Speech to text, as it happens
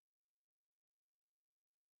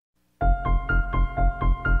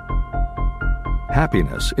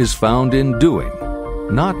happiness is found in doing,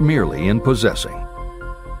 not merely in possessing.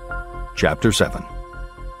 Chapter 7.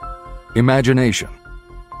 Imagination,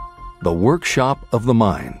 the workshop of the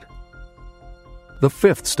mind. The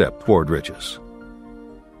fifth step toward riches.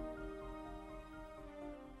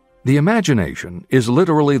 The imagination is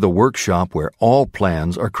literally the workshop where all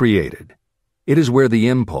plans are created. It is where the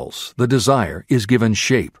impulse, the desire, is given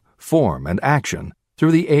shape, form, and action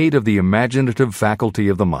through the aid of the imaginative faculty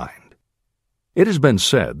of the mind. It has been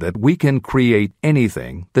said that we can create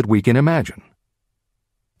anything that we can imagine.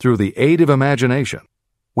 Through the aid of imagination,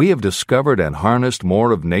 we have discovered and harnessed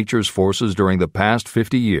more of nature's forces during the past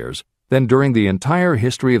 50 years than during the entire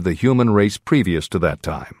history of the human race previous to that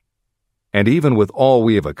time. And even with all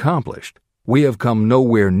we have accomplished, we have come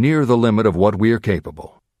nowhere near the limit of what we are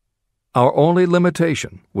capable. Our only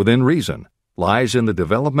limitation, within reason, lies in the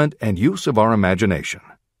development and use of our imagination.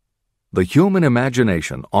 The human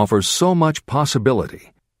imagination offers so much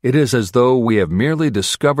possibility, it is as though we have merely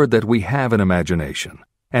discovered that we have an imagination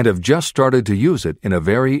and have just started to use it in a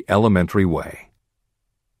very elementary way.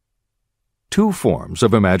 Two forms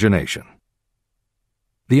of imagination.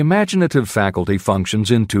 The imaginative faculty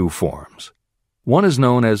functions in two forms. One is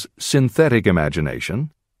known as synthetic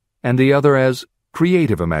imagination, and the other as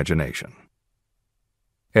creative imagination.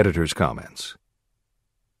 Editor's comments.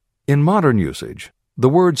 In modern usage, the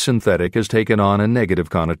word synthetic has taken on a negative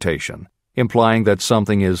connotation, implying that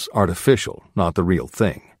something is artificial, not the real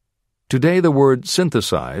thing. Today, the word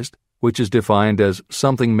synthesized, which is defined as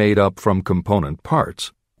something made up from component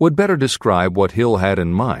parts, would better describe what Hill had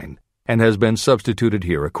in mind and has been substituted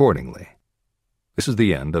here accordingly. This is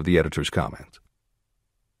the end of the editor's comment.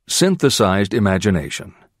 Synthesized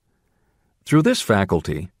imagination. Through this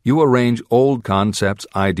faculty, you arrange old concepts,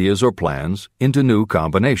 ideas, or plans into new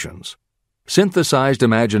combinations. Synthesized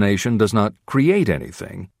imagination does not create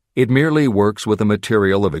anything. It merely works with the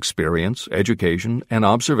material of experience, education, and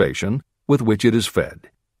observation with which it is fed.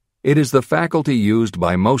 It is the faculty used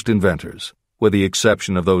by most inventors, with the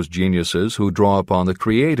exception of those geniuses who draw upon the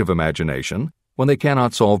creative imagination when they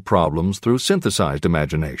cannot solve problems through synthesized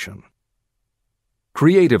imagination.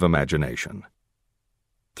 Creative imagination.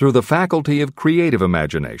 Through the faculty of creative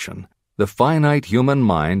imagination, the finite human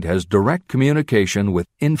mind has direct communication with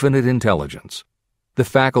infinite intelligence, the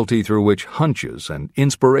faculty through which hunches and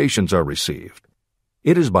inspirations are received.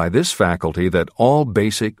 It is by this faculty that all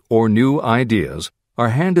basic or new ideas are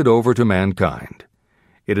handed over to mankind.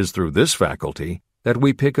 It is through this faculty that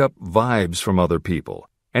we pick up vibes from other people,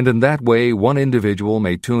 and in that way one individual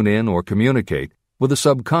may tune in or communicate with the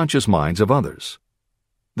subconscious minds of others.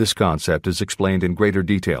 This concept is explained in greater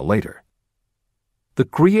detail later. The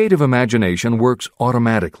creative imagination works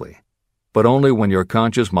automatically, but only when your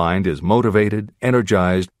conscious mind is motivated,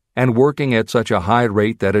 energized, and working at such a high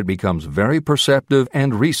rate that it becomes very perceptive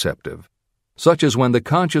and receptive, such as when the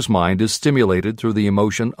conscious mind is stimulated through the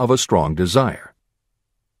emotion of a strong desire.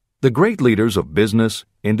 The great leaders of business,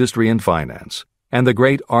 industry, and finance, and the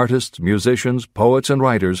great artists, musicians, poets, and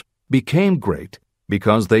writers became great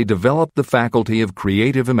because they developed the faculty of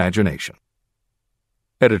creative imagination.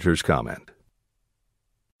 Editor's comment.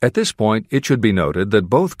 At this point, it should be noted that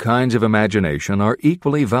both kinds of imagination are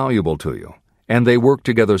equally valuable to you, and they work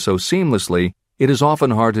together so seamlessly it is often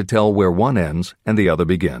hard to tell where one ends and the other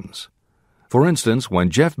begins. For instance, when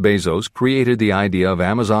Jeff Bezos created the idea of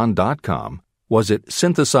Amazon.com, was it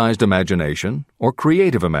synthesized imagination or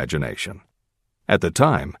creative imagination? At the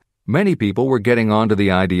time, many people were getting onto the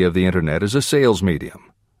idea of the Internet as a sales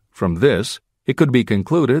medium. From this, it could be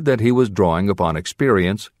concluded that he was drawing upon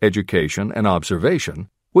experience, education, and observation,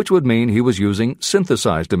 which would mean he was using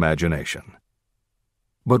synthesized imagination.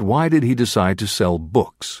 But why did he decide to sell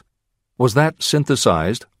books? Was that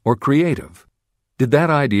synthesized or creative? Did that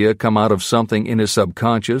idea come out of something in his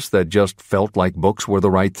subconscious that just felt like books were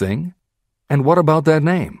the right thing? And what about that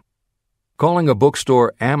name? Calling a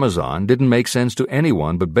bookstore Amazon didn't make sense to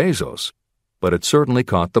anyone but Bezos, but it certainly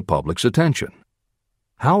caught the public's attention.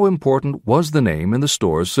 How important was the name in the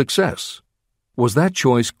store's success? Was that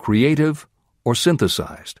choice creative or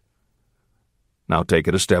synthesized? Now take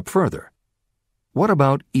it a step further. What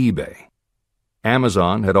about eBay?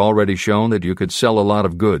 Amazon had already shown that you could sell a lot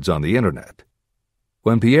of goods on the Internet.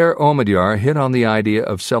 When Pierre Omidyar hit on the idea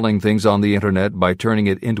of selling things on the Internet by turning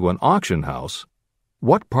it into an auction house,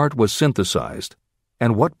 what part was synthesized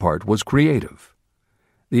and what part was creative?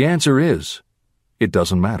 The answer is, it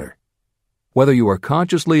doesn't matter. Whether you are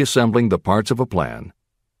consciously assembling the parts of a plan,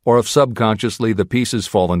 or if subconsciously the pieces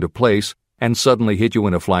fall into place and suddenly hit you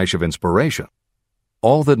in a flash of inspiration,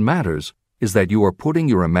 all that matters is that you are putting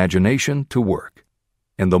your imagination to work.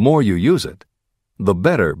 And the more you use it, the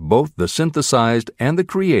better both the synthesized and the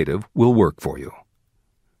creative will work for you.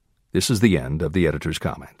 This is the end of the editor's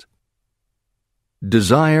comment.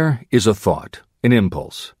 Desire is a thought, an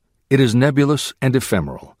impulse. It is nebulous and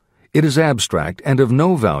ephemeral. It is abstract and of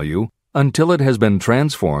no value until it has been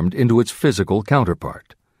transformed into its physical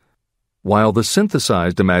counterpart. While the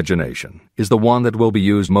synthesized imagination is the one that will be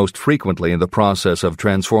used most frequently in the process of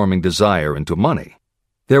transforming desire into money,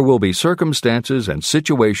 there will be circumstances and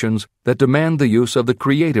situations that demand the use of the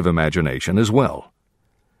creative imagination as well.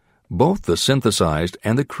 Both the synthesized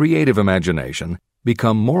and the creative imagination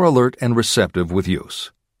become more alert and receptive with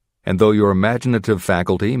use. And though your imaginative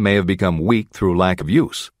faculty may have become weak through lack of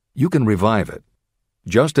use, you can revive it.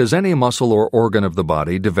 Just as any muscle or organ of the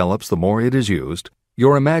body develops the more it is used,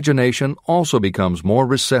 your imagination also becomes more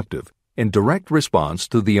receptive in direct response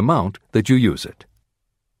to the amount that you use it.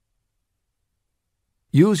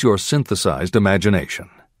 Use your synthesized imagination.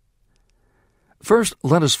 First,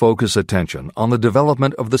 let us focus attention on the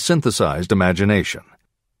development of the synthesized imagination.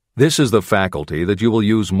 This is the faculty that you will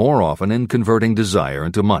use more often in converting desire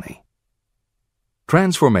into money.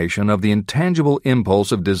 Transformation of the intangible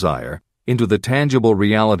impulse of desire into the tangible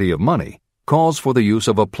reality of money calls for the use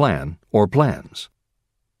of a plan or plans.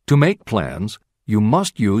 To make plans, you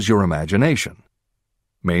must use your imagination.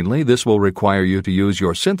 Mainly, this will require you to use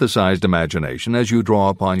your synthesized imagination as you draw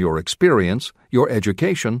upon your experience, your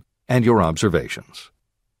education, and your observations.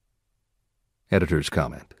 Editor's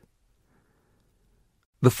comment.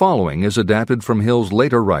 The following is adapted from Hill's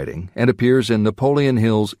later writing and appears in Napoleon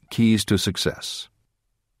Hill's Keys to Success.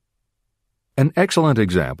 An excellent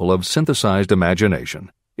example of synthesized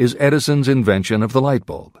imagination is Edison's invention of the light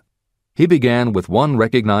bulb. He began with one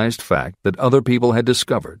recognized fact that other people had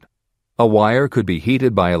discovered. A wire could be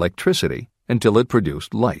heated by electricity until it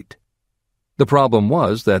produced light. The problem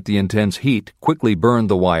was that the intense heat quickly burned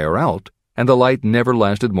the wire out, and the light never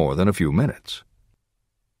lasted more than a few minutes.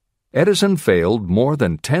 Edison failed more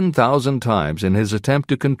than 10,000 times in his attempt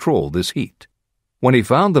to control this heat. When he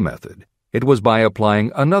found the method, it was by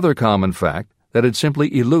applying another common fact that had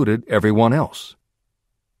simply eluded everyone else.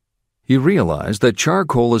 He realized that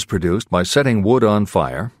charcoal is produced by setting wood on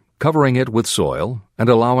fire, covering it with soil, and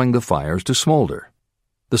allowing the fires to smolder.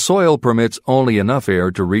 The soil permits only enough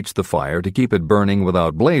air to reach the fire to keep it burning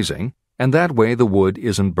without blazing, and that way the wood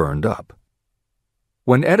isn't burned up.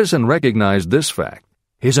 When Edison recognized this fact,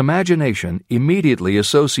 his imagination immediately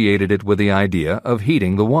associated it with the idea of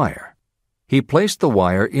heating the wire. He placed the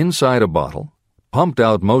wire inside a bottle, pumped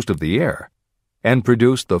out most of the air, and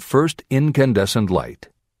produced the first incandescent light.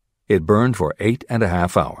 It burned for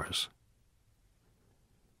 8.5 hours.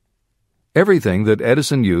 Everything that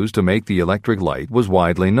Edison used to make the electric light was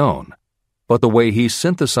widely known, but the way he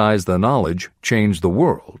synthesized the knowledge changed the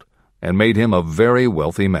world and made him a very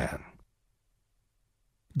wealthy man.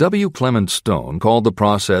 W. Clement Stone called the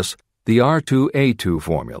process the R2A2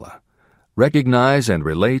 formula: recognize and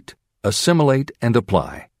relate, assimilate and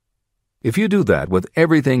apply. If you do that with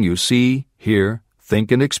everything you see, hear,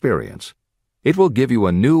 think, and experience, it will give you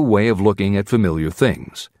a new way of looking at familiar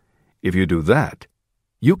things. If you do that,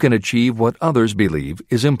 you can achieve what others believe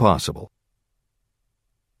is impossible.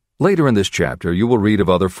 Later in this chapter, you will read of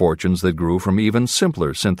other fortunes that grew from even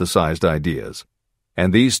simpler synthesized ideas.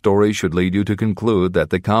 And these stories should lead you to conclude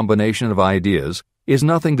that the combination of ideas is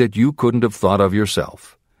nothing that you couldn't have thought of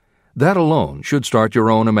yourself. That alone should start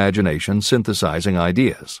your own imagination synthesizing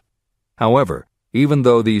ideas. However, even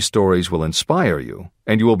though these stories will inspire you,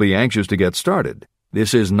 and you will be anxious to get started,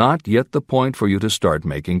 this is not yet the point for you to start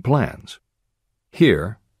making plans.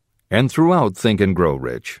 Here, and throughout Think and Grow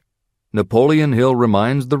Rich, Napoleon Hill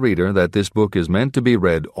reminds the reader that this book is meant to be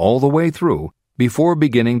read all the way through before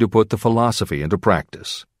beginning to put the philosophy into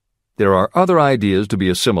practice. There are other ideas to be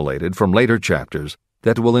assimilated from later chapters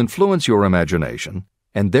that will influence your imagination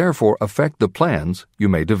and therefore affect the plans you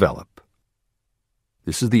may develop.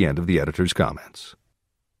 This is the end of the editor's comments.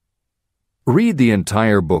 Read the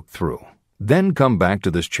entire book through, then come back to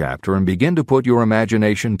this chapter and begin to put your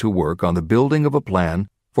imagination to work on the building of a plan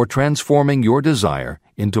for transforming your desire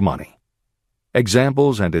into money.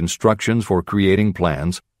 Examples and instructions for creating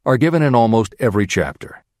plans are given in almost every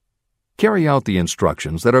chapter. Carry out the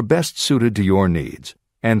instructions that are best suited to your needs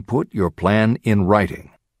and put your plan in writing.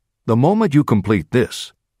 The moment you complete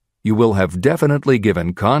this, you will have definitely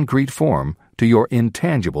given concrete form to your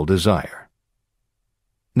intangible desire.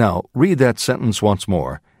 Now, read that sentence once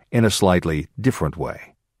more in a slightly different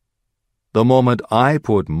way. The moment I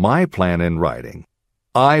put my plan in writing,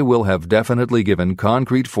 I will have definitely given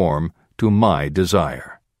concrete form to my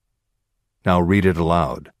desire. Now read it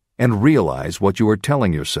aloud and realize what you are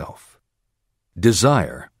telling yourself.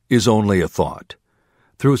 Desire is only a thought.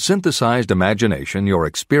 Through synthesized imagination, your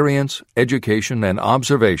experience, education, and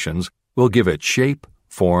observations will give it shape,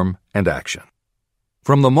 form, and action.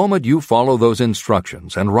 From the moment you follow those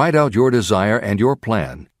instructions and write out your desire and your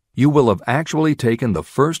plan, you will have actually taken the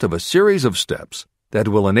first of a series of steps that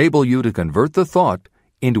will enable you to convert the thought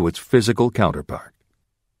into its physical counterpart.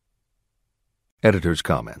 Editor's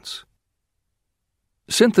comments.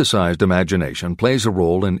 Synthesized imagination plays a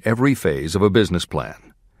role in every phase of a business plan.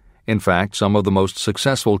 In fact, some of the most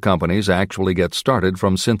successful companies actually get started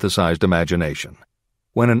from synthesized imagination.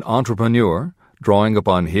 When an entrepreneur, drawing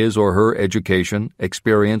upon his or her education,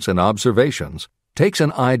 experience, and observations, takes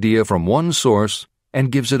an idea from one source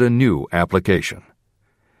and gives it a new application.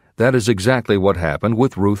 That is exactly what happened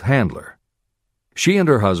with Ruth Handler. She and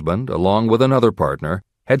her husband, along with another partner,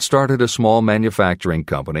 had started a small manufacturing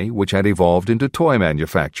company which had evolved into toy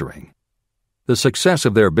manufacturing. The success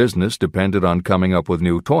of their business depended on coming up with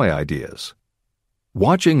new toy ideas.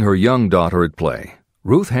 Watching her young daughter at play,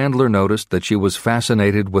 Ruth Handler noticed that she was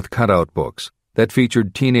fascinated with cutout books that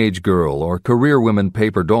featured teenage girl or career women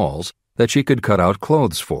paper dolls that she could cut out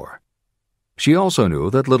clothes for. She also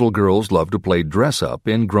knew that little girls loved to play dress-up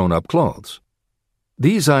in grown-up clothes.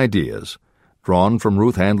 These ideas, drawn from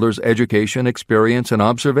Ruth Handler's education, experience, and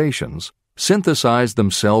observations, synthesized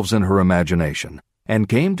themselves in her imagination and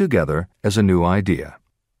came together as a new idea.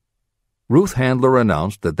 Ruth Handler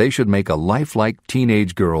announced that they should make a lifelike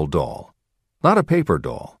teenage girl doll. Not a paper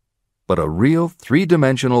doll, but a real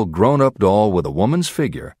three-dimensional grown-up doll with a woman's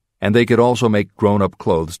figure, and they could also make grown-up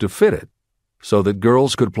clothes to fit it, so that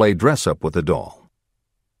girls could play dress-up with the doll.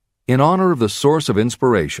 In honor of the source of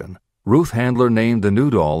inspiration, Ruth Handler named the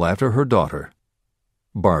new doll after her daughter,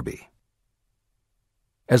 Barbie.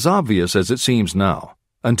 As obvious as it seems now,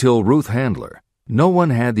 until Ruth Handler, no one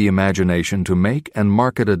had the imagination to make and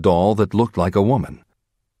market a doll that looked like a woman,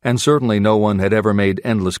 and certainly no one had ever made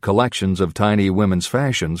endless collections of tiny women's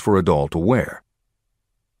fashions for a doll to wear.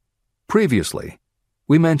 Previously,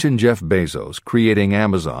 we mentioned Jeff Bezos creating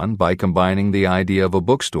Amazon by combining the idea of a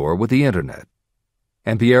bookstore with the Internet,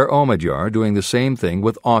 and Pierre Omidyar doing the same thing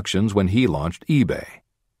with auctions when he launched eBay.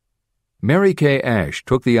 Mary Kay Ash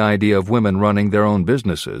took the idea of women running their own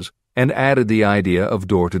businesses and added the idea of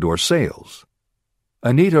door-to-door sales.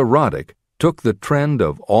 Anita Roddick took the trend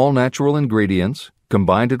of all-natural ingredients,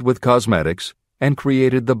 combined it with cosmetics, and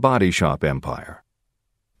created the body shop empire.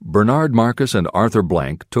 Bernard Marcus and Arthur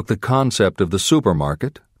Blank took the concept of the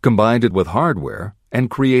supermarket, combined it with hardware, and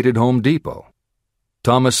created Home Depot.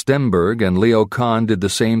 Thomas Stemberg and Leo Kahn did the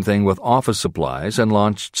same thing with office supplies and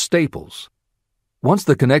launched Staples. Once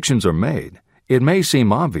the connections are made, it may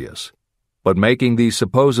seem obvious, but making these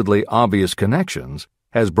supposedly obvious connections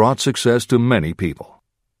has brought success to many people.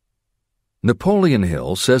 Napoleon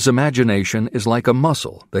Hill says imagination is like a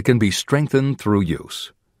muscle that can be strengthened through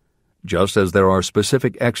use. Just as there are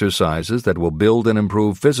specific exercises that will build and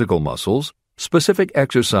improve physical muscles, specific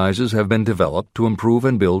exercises have been developed to improve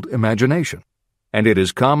and build imagination. And it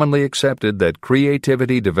is commonly accepted that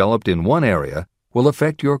creativity developed in one area will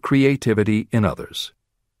affect your creativity in others.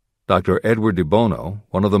 Dr. Edward de Bono,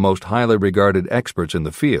 one of the most highly regarded experts in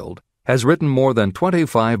the field, has written more than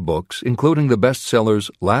 25 books, including the bestsellers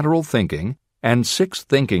Lateral Thinking and 6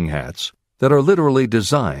 Thinking Hats, that are literally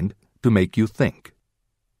designed to make you think.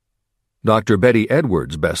 Dr. Betty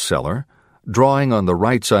Edwards' bestseller, Drawing on the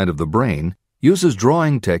Right Side of the Brain, uses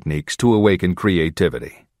drawing techniques to awaken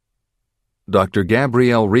creativity. Dr.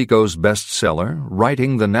 Gabrielle Rico's bestseller,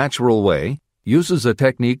 Writing the Natural Way, uses a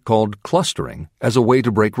technique called clustering as a way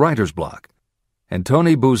to break writer's block. And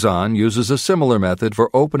Tony Buzan uses a similar method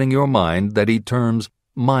for opening your mind that he terms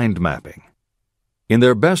mind mapping. In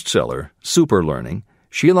their bestseller, Super Learning,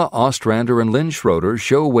 Sheila Ostrander and Lynn Schroeder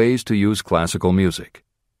show ways to use classical music,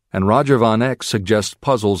 and Roger Von Eck suggests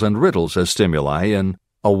puzzles and riddles as stimuli in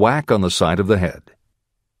A Whack on the Side of the Head.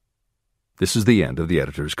 This is the end of the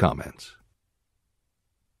editor's comments.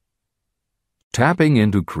 Tapping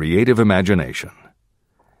into creative imagination.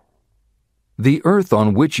 The earth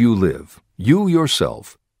on which you live, you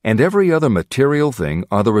yourself, and every other material thing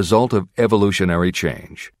are the result of evolutionary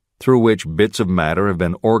change, through which bits of matter have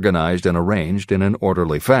been organized and arranged in an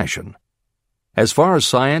orderly fashion. As far as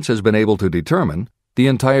science has been able to determine, the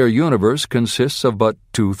entire universe consists of but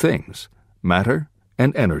 2 things, matter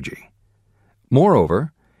and energy.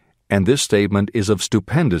 Moreover, and this statement is of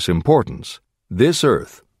stupendous importance, this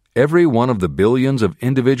earth, every one of the billions of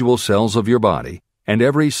individual cells of your body, and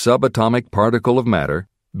every subatomic particle of matter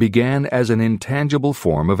began as an intangible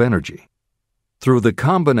form of energy. Through the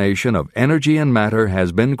combination of energy and matter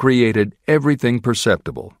has been created everything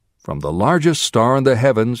perceptible, from the largest star in the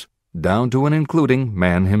heavens down to and including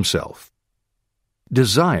man himself.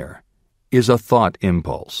 Desire is a thought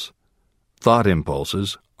impulse. Thought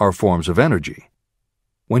impulses are forms of energy.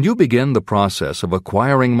 When you begin the process of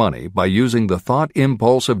acquiring money by using the thought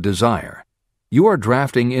impulse of desire, you are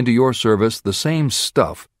drafting into your service the same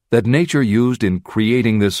stuff that nature used in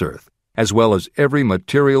creating this earth, as well as every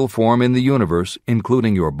material form in the universe,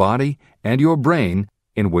 including your body and your brain,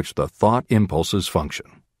 in which the thought impulses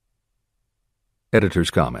function.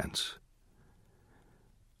 Editor's comments.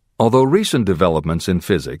 Although recent developments in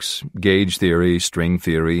physics, gauge theory, string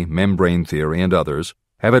theory, membrane theory, and others,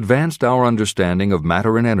 have advanced our understanding of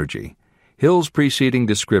matter and energy, Hill's preceding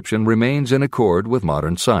description remains in accord with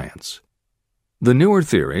modern science. The newer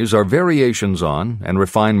theories are variations on and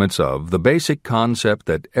refinements of the basic concept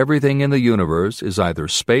that everything in the universe is either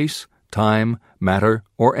space, time, matter,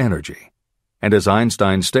 or energy. And as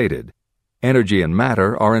Einstein stated, energy and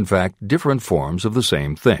matter are in fact different forms of the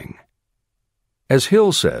same thing. As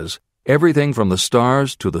Hill says, everything from the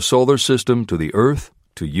stars to the solar system to the earth,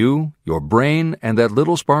 to you, your brain, and that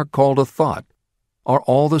little spark called a thought, are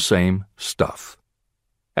all the same stuff.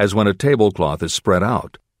 As when a tablecloth is spread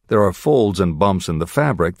out, there are folds and bumps in the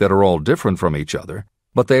fabric that are all different from each other,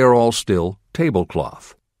 but they are all still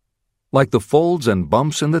tablecloth. Like the folds and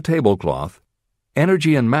bumps in the tablecloth,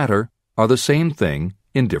 energy and matter are the same thing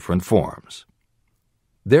in different forms.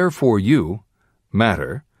 Therefore you,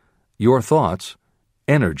 matter, your thoughts,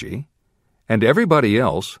 energy, and everybody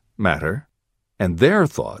else, matter, and their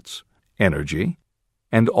thoughts, energy,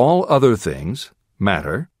 and all other things,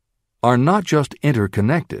 matter, are not just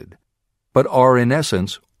interconnected, but are in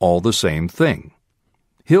essence all the same thing.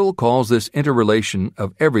 Hill calls this interrelation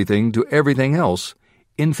of everything to everything else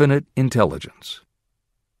infinite intelligence.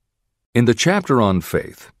 In the chapter on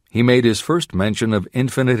faith, he made his first mention of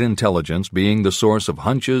infinite intelligence being the source of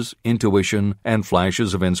hunches, intuition, and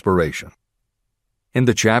flashes of inspiration. In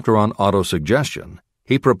the chapter on autosuggestion,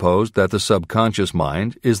 he proposed that the subconscious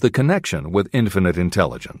mind is the connection with infinite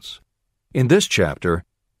intelligence. In this chapter,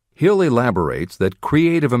 Hill elaborates that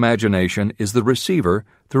creative imagination is the receiver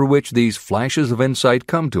through which these flashes of insight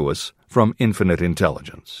come to us from infinite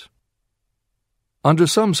intelligence. Under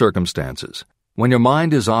some circumstances, when your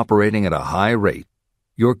mind is operating at a high rate,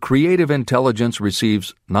 your creative intelligence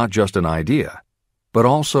receives not just an idea, but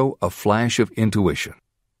also a flash of intuition.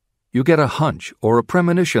 You get a hunch or a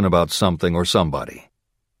premonition about something or somebody.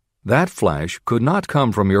 That flash could not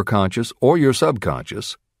come from your conscious or your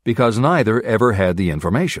subconscious because neither ever had the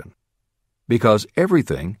information. Because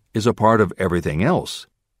everything is a part of everything else,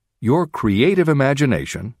 your creative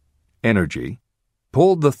imagination, energy,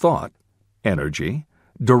 pulled the thought, energy,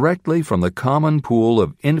 directly from the common pool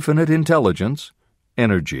of infinite intelligence,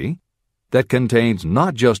 energy, that contains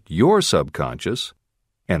not just your subconscious,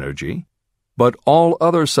 energy, but all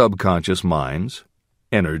other subconscious minds,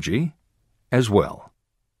 energy, as well.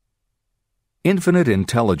 Infinite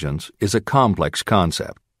intelligence is a complex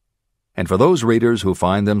concept, and for those readers who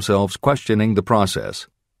find themselves questioning the process,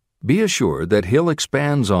 be assured that Hill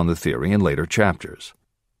expands on the theory in later chapters.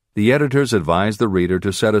 The editors advise the reader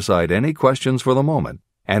to set aside any questions for the moment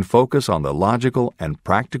and focus on the logical and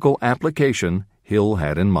practical application Hill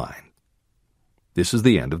had in mind. This is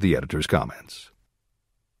the end of the editor's comments.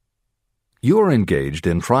 You are engaged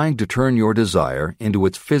in trying to turn your desire into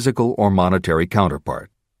its physical or monetary counterpart,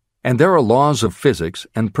 and there are laws of physics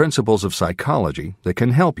and principles of psychology that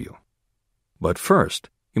can help you. But first,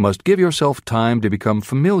 you must give yourself time to become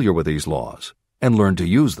familiar with these laws and learn to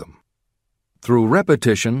use them. Through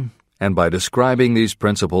repetition, and by describing these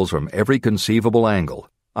principles from every conceivable angle,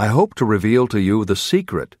 I hope to reveal to you the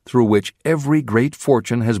secret through which every great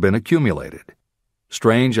fortune has been accumulated.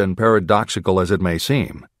 Strange and paradoxical as it may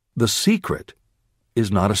seem, the secret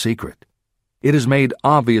is not a secret. It is made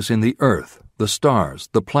obvious in the earth, the stars,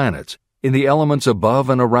 the planets, in the elements above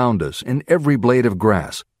and around us, in every blade of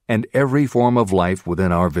grass, and every form of life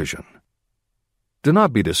within our vision. Do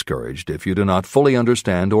not be discouraged if you do not fully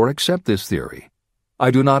understand or accept this theory.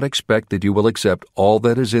 I do not expect that you will accept all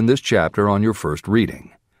that is in this chapter on your first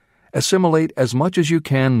reading. Assimilate as much as you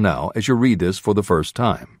can now as you read this for the first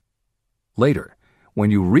time. Later,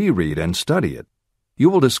 when you reread and study it, you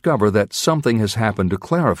will discover that something has happened to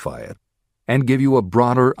clarify it and give you a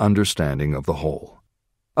broader understanding of the whole.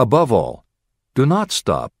 Above all, do not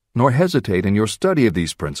stop nor hesitate in your study of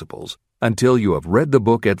these principles until you have read the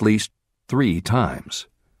book at least 3 times.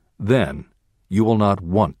 Then you will not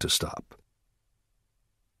want to stop.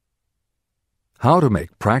 How to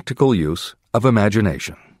make practical use of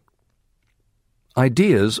imagination.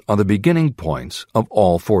 Ideas are the beginning points of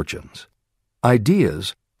all fortunes.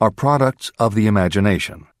 Ideas are products of the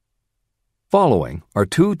imagination. Following are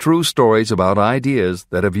two true stories about ideas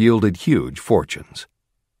that have yielded huge fortunes.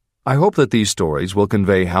 I hope that these stories will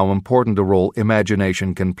convey how important a role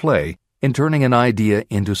imagination can play in turning an idea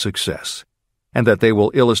into success, and that they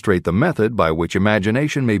will illustrate the method by which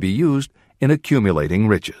imagination may be used in accumulating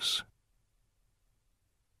riches.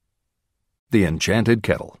 The Enchanted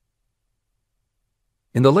Kettle.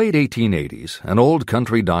 In the late 1880s, an old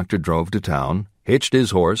country doctor drove to town, hitched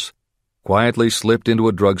his horse, quietly slipped into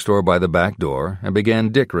a drugstore by the back door, and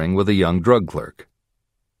began dickering with a young drug clerk.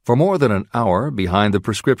 For more than an hour behind the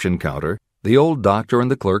prescription counter, the old doctor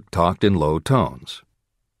and the clerk talked in low tones.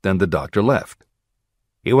 Then the doctor left.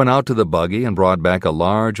 He went out to the buggy and brought back a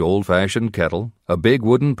large old-fashioned kettle, a big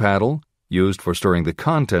wooden paddle, used for stirring the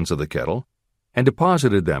contents of the kettle, and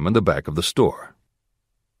deposited them in the back of the store.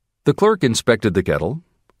 The clerk inspected the kettle,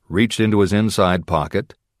 reached into his inside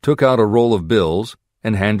pocket, took out a roll of bills,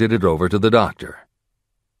 and handed it over to the doctor.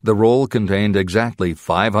 The roll contained exactly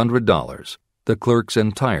 $500, the clerk's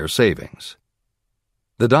entire savings.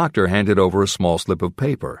 The doctor handed over a small slip of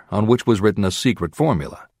paper on which was written a secret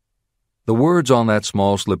formula. The words on that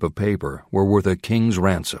small slip of paper were worth a king's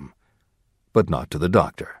ransom, but not to the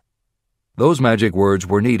doctor. Those magic words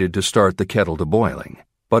were needed to start the kettle to boiling,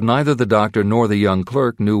 but neither the doctor nor the young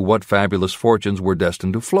clerk knew what fabulous fortunes were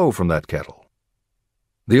destined to flow from that kettle.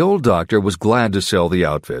 The old doctor was glad to sell the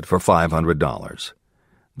outfit for $500.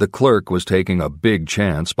 The clerk was taking a big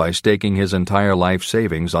chance by staking his entire life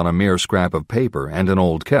savings on a mere scrap of paper and an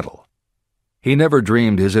old kettle. He never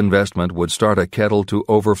dreamed his investment would start a kettle to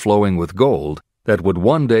overflowing with gold that would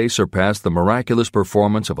one day surpass the miraculous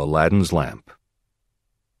performance of Aladdin's lamp.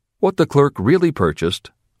 What the clerk really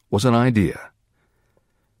purchased was an idea.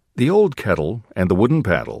 The old kettle and the wooden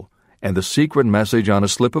paddle and the secret message on a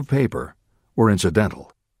slip of paper were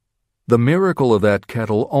incidental. The miracle of that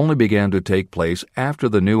kettle only began to take place after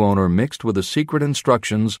the new owner mixed with the secret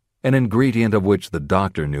instructions an ingredient of which the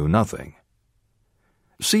doctor knew nothing.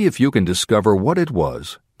 See if you can discover what it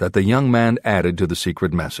was that the young man added to the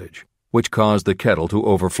secret message, which caused the kettle to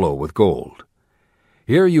overflow with gold.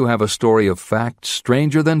 Here you have a story of facts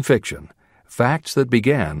stranger than fiction, facts that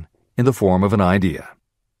began in the form of an idea.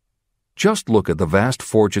 Just look at the vast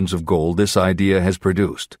fortunes of gold this idea has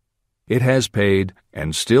produced. It has paid,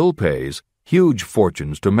 and still pays, huge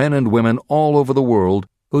fortunes to men and women all over the world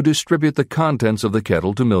who distribute the contents of the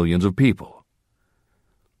kettle to millions of people.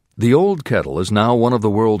 The old kettle is now one of the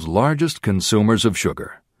world's largest consumers of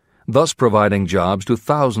sugar, thus providing jobs to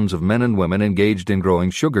thousands of men and women engaged in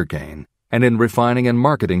growing sugarcane and in refining and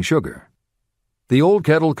marketing sugar. The old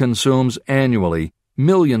kettle consumes annually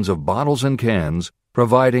millions of bottles and cans,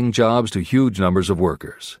 providing jobs to huge numbers of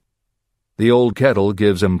workers. The old kettle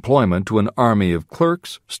gives employment to an army of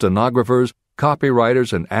clerks, stenographers,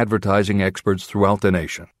 copywriters, and advertising experts throughout the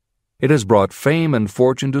nation. It has brought fame and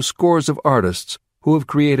fortune to scores of artists who have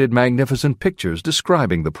created magnificent pictures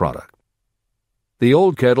describing the product. The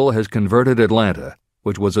old kettle has converted Atlanta,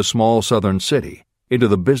 which was a small southern city, into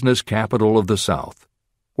the business capital of the South,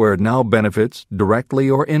 where it now benefits, directly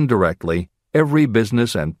or indirectly, every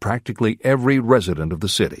business and practically every resident of the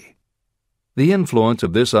city. The influence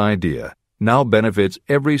of this idea now benefits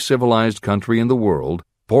every civilized country in the world,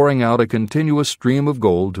 pouring out a continuous stream of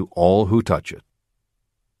gold to all who touch it.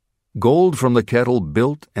 Gold from the kettle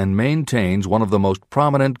built and maintains one of the most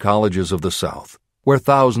prominent colleges of the South, where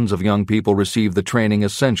thousands of young people receive the training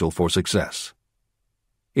essential for success.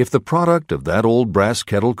 If the product of that old brass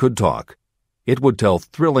kettle could talk, it would tell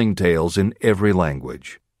thrilling tales in every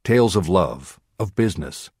language, tales of love, of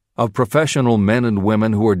business, of professional men and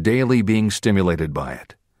women who are daily being stimulated by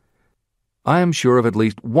it. I am sure of at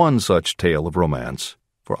least one such tale of romance,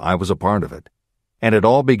 for I was a part of it, and it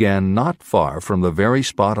all began not far from the very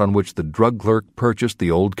spot on which the drug clerk purchased the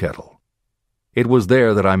old kettle. It was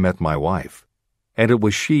there that I met my wife, and it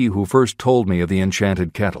was she who first told me of the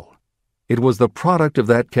enchanted kettle. It was the product of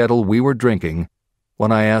that kettle we were drinking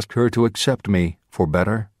when I asked her to accept me for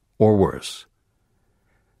better or worse.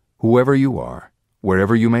 Whoever you are,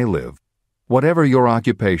 wherever you may live, whatever your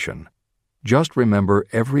occupation, just remember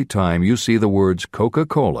every time you see the words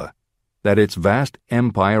Coca-Cola that its vast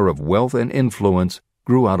empire of wealth and influence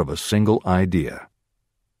grew out of a single idea.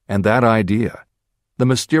 And that idea, the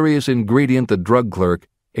mysterious ingredient the drug clerk,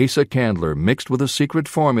 Asa Candler, mixed with a secret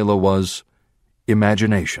formula, was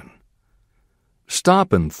imagination.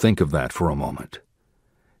 Stop and think of that for a moment.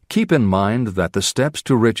 Keep in mind that the steps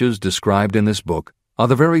to riches described in this book are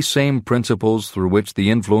the very same principles through which the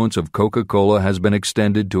influence of Coca-Cola has been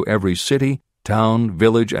extended to every city, town,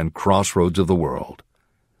 village, and crossroads of the world.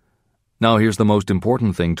 Now here's the most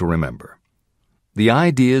important thing to remember. The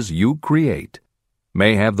ideas you create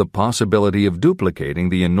may have the possibility of duplicating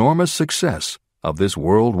the enormous success of this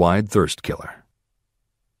worldwide thirst killer.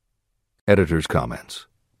 Editor's comments.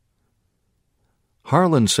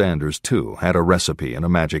 Harlan Sanders, too, had a recipe in a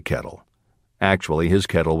magic kettle. Actually, his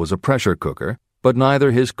kettle was a pressure cooker, but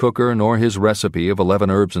neither his cooker nor his recipe of 11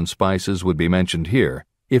 herbs and spices would be mentioned here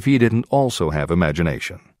if he didn't also have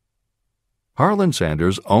imagination. Harlan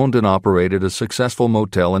Sanders owned and operated a successful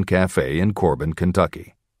motel and cafe in Corbin,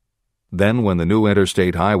 Kentucky. Then, when the new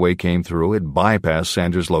interstate highway came through, it bypassed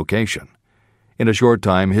Sanders' location. In a short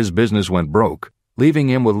time, his business went broke, leaving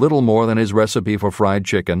him with little more than his recipe for fried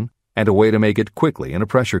chicken and a way to make it quickly in a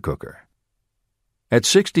pressure cooker. At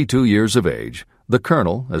 62 years of age, the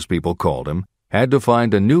Colonel, as people called him, had to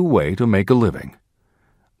find a new way to make a living.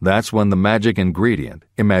 That's when the magic ingredient,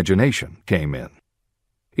 imagination, came in.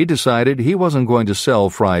 He decided he wasn't going to sell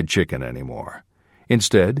fried chicken anymore.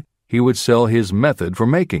 Instead, he would sell his method for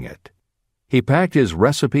making it. He packed his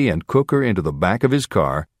recipe and cooker into the back of his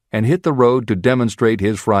car and hit the road to demonstrate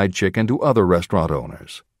his fried chicken to other restaurant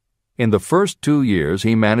owners. In the first 2 years,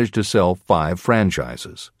 he managed to sell 5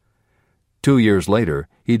 franchises. 2 years later,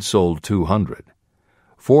 he'd sold 200.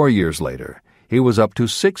 4 years later, he was up to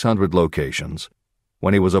 600 locations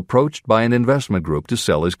when he was approached by an investment group to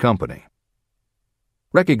sell his company.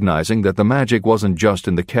 Recognizing that the magic wasn't just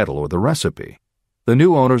in the kettle or the recipe, the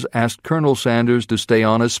new owners asked Colonel Sanders to stay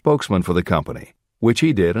on as spokesman for the company, which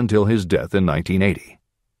he did until his death in 1980.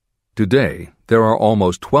 Today, there are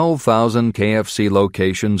almost 12,000 KFC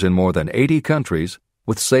locations in more than 80 countries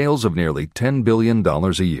with sales of nearly $10 billion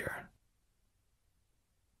a year.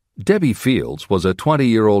 Debbie Fields was a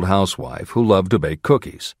 20-year-old housewife who loved to bake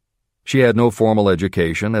cookies. She had no formal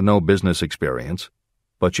education and no business experience,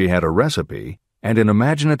 but she had a recipe and an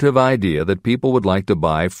imaginative idea that people would like to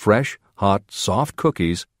buy fresh, hot, soft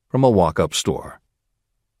cookies from a walk-up store.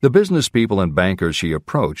 The business people and bankers she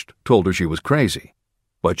approached told her she was crazy,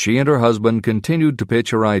 but she and her husband continued to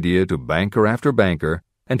pitch her idea to banker after banker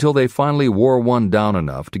until they finally wore one down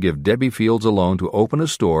enough to give Debbie Fields a loan to open a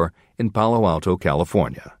store in Palo Alto,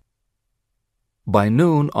 California. By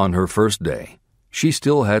noon on her first day, she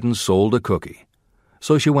still hadn't sold a cookie,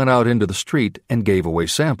 so she went out into the street and gave away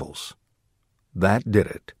samples. That did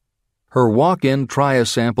it. Her walk-in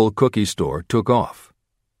try-a-sample cookie store took off.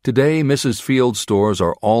 Today, Mrs. Fields' stores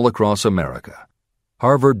are all across America.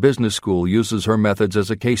 Harvard Business School uses her methods as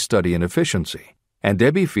a case study in efficiency, and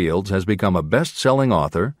Debbie Fields has become a best-selling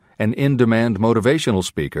author, an in-demand motivational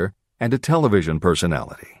speaker, and a television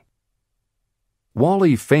personality.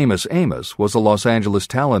 Wally Famous Amos was a Los Angeles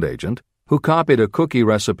talent agent who copied a cookie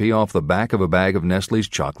recipe off the back of a bag of Nestle's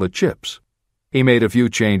chocolate chips. He made a few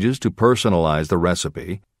changes to personalize the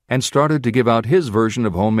recipe and started to give out his version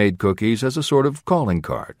of homemade cookies as a sort of calling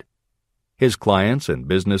card. His clients and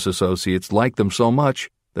business associates liked them so much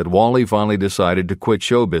that Wally finally decided to quit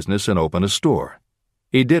show business and open a store.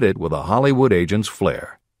 He did it with a Hollywood agent's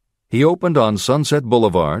flair. He opened on Sunset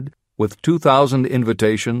Boulevard with 2,000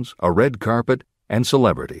 invitations, a red carpet, and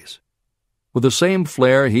celebrities. With the same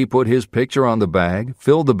flair, he put his picture on the bag,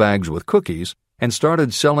 filled the bags with cookies, and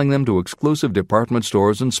started selling them to exclusive department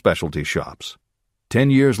stores and specialty shops. 10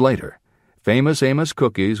 years later, Famous Amos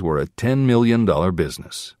cookies were a $10 million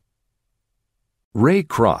business. Ray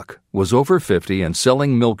Kroc was over 50 and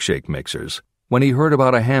selling milkshake mixers when he heard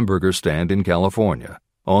about a hamburger stand in California,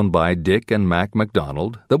 owned by Dick and Mac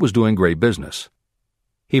McDonald, that was doing great business.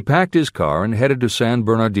 He packed his car and headed to San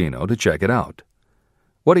Bernardino to check it out.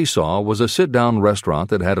 What he saw was a sit-down restaurant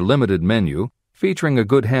that had a limited menu featuring a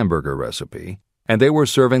good hamburger recipe, and they were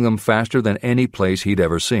serving them faster than any place he'd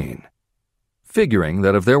ever seen. Figuring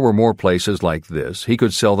that if there were more places like this, he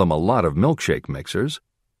could sell them a lot of milkshake mixers,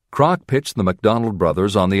 Kroc pitched the McDonald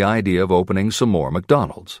brothers on the idea of opening some more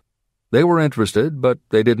McDonald's. They were interested, but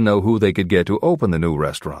they didn't know who they could get to open the new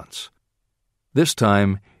restaurants. This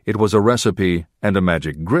time, it was a recipe and a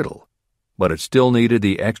magic griddle, but it still needed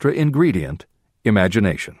the extra ingredient,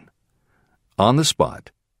 imagination. On the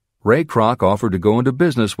spot, Ray Kroc offered to go into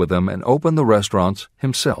business with them and open the restaurants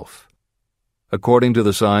himself. According to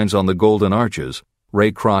the signs on the golden arches,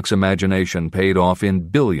 Ray Kroc's imagination paid off in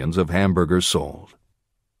billions of hamburgers sold.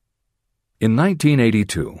 In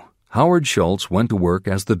 1982, Howard Schultz went to work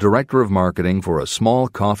as the director of marketing for a small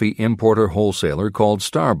coffee importer wholesaler called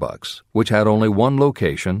Starbucks, which had only one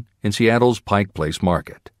location in Seattle's Pike Place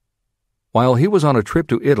Market. While he was on a trip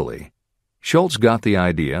to Italy, Schultz got the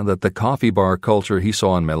idea that the coffee bar culture he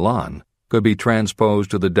saw in Milan could be transposed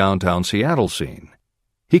to the downtown Seattle scene.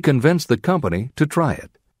 He convinced the company to try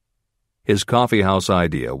it. His coffeehouse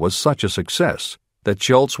idea was such a success that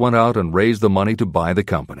Schultz went out and raised the money to buy the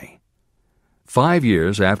company. 5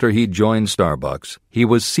 years after he'd joined Starbucks, he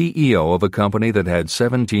was CEO of a company that had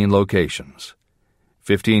 17 locations.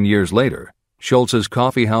 15 years later, Schultz's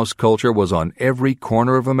coffeehouse culture was on every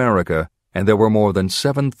corner of America, and there were more than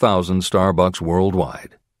 7,000 Starbucks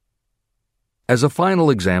worldwide. As a final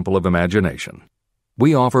example of imagination,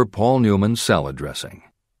 we offer Paul Newman's salad dressing.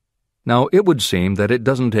 Now, it would seem that it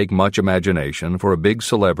doesn't take much imagination for a big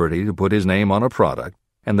celebrity to put his name on a product,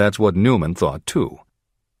 and that's what Newman thought too.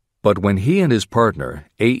 But when he and his partner,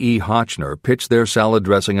 A.E. Hotchner, pitched their salad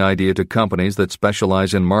dressing idea to companies that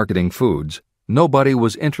specialize in marketing foods, nobody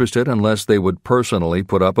was interested unless they would personally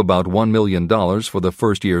put up about $1 million for the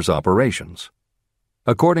first year's operations.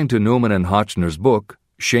 According to Newman and Hotchner's book,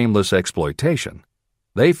 Shameless Exploitation,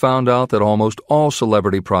 they found out that almost all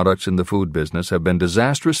celebrity products in the food business have been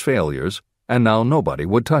disastrous failures, and now nobody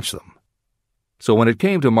would touch them. So when it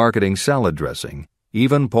came to marketing salad dressing,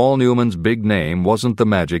 even Paul Newman's big name wasn't the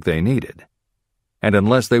magic they needed. And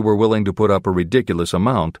unless they were willing to put up a ridiculous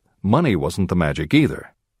amount, money wasn't the magic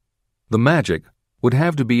either. The magic would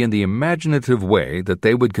have to be in the imaginative way that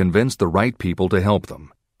they would convince the right people to help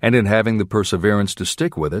them, and in having the perseverance to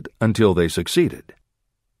stick with it until they succeeded.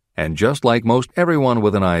 And just like most everyone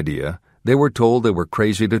with an idea, they were told they were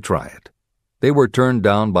crazy to try it. They were turned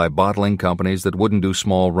down by bottling companies that wouldn't do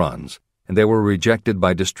small runs, and they were rejected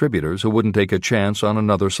by distributors who wouldn't take a chance on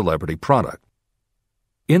another celebrity product.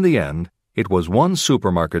 In the end, it was one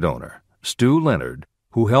supermarket owner, Stu Leonard,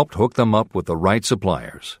 who helped hook them up with the right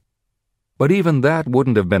suppliers. But even that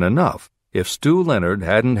wouldn't have been enough if Stu Leonard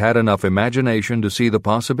hadn't had enough imagination to see the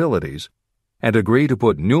possibilities and agree to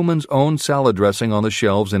put Newman's own salad dressing on the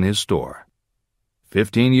shelves in his store.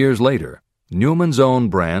 15 years later, Newman's Own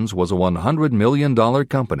Brands was a $100 million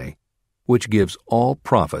company, which gives all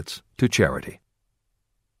profits to charity.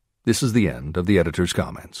 This is the end of the editor's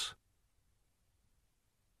comments.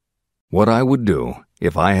 What I would do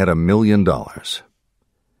if I had $1 million.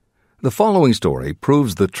 The following story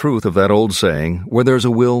proves the truth of that old saying, where there's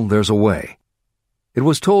a will, there's a way. It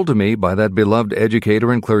was told to me by that beloved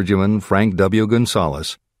educator and clergyman Frank W.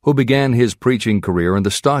 Gonzalez, who began his preaching career in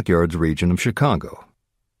the Stockyards region of Chicago.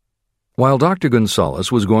 While Dr.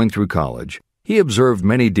 Gonzalez was going through college, he observed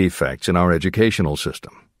many defects in our educational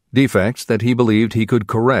system, defects that he believed he could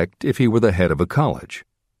correct if he were the head of a college.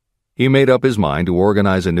 He made up his mind to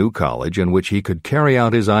organize a new college in which he could carry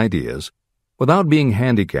out his ideas without being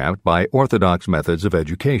handicapped by orthodox methods of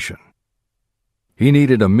education. He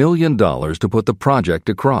needed $1 million to put the project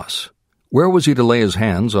across. Where was he to lay his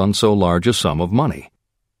hands on so large a sum of money?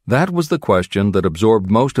 That was the question that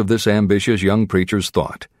absorbed most of this ambitious young preacher's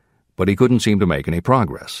thought, but he couldn't seem to make any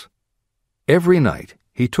progress. Every night,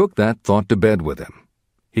 he took that thought to bed with him.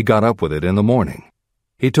 He got up with it in the morning.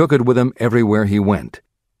 He took it with him everywhere he went.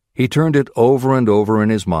 He turned it over and over in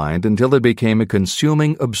his mind until it became a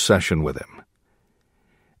consuming obsession with him.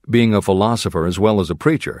 Being a philosopher as well as a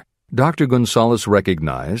preacher, Dr. Gonzalez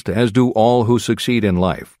recognized, as do all who succeed in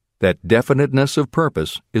life, that definiteness of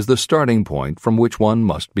purpose is the starting point from which one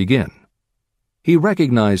must begin. He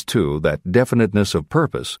recognized, too, that definiteness of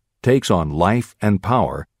purpose takes on life and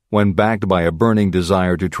power when backed by a burning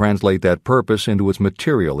desire to translate that purpose into its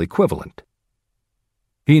material equivalent.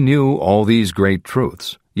 He knew all these great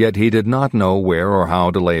truths, yet he did not know where or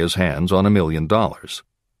how to lay his hands on $1 million.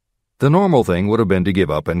 The normal thing would have been to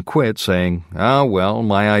give up and quit, saying, well,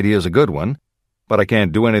 my idea's a good one, but I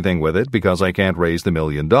can't do anything with it because I can't raise the $1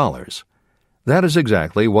 million. That is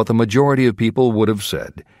exactly what the majority of people would have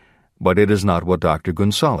said, but it is not what Dr.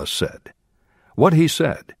 Gonzalez said. What he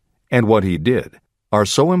said, and what he did, are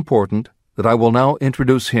so important that I will now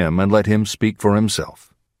introduce him and let him speak for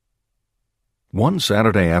himself. One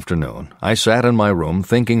Saturday afternoon, I sat in my room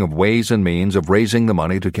thinking of ways and means of raising the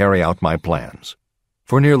money to carry out my plans.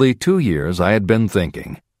 For nearly 2 years I had been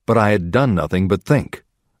thinking, but I had done nothing but think.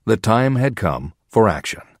 The time had come for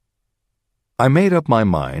action. I made up my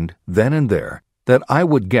mind, then and there, that I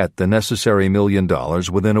would get the necessary $1 million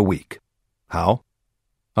within a week. How?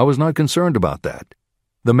 I was not concerned about that.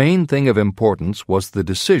 The main thing of importance was the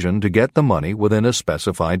decision to get the money within a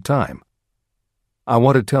specified time. I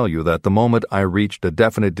want to tell you that the moment I reached a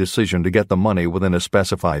definite decision to get the money within a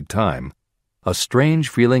specified time, a strange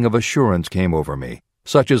feeling of assurance came over me,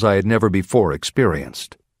 such as I had never before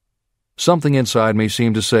experienced. Something inside me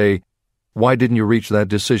seemed to say, "Why didn't you reach that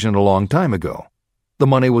decision a long time ago? The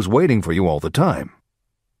money was waiting for you all the time."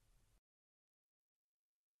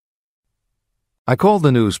 I called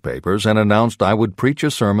the newspapers and announced I would preach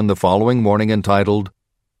a sermon the following morning entitled,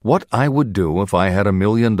 "What I Would Do If I Had $1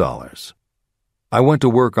 Million." I went to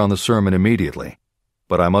work on the sermon immediately,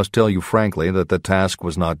 but I must tell you frankly that the task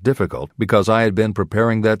was not difficult because I had been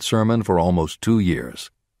preparing that sermon for almost 2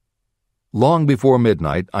 years. Long before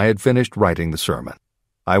midnight, I had finished writing the sermon.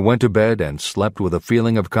 I went to bed and slept with a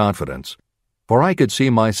feeling of confidence, for I could see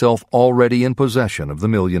myself already in possession of the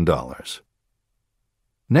 $1 million.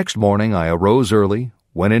 Next morning, I arose early,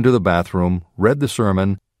 went into the bathroom, read the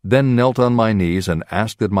sermon, then knelt on my knees and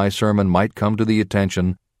asked that my sermon might come to the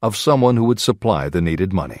attention of someone who would supply the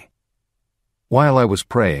needed money. While I was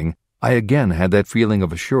praying, I again had that feeling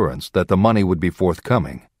of assurance that the money would be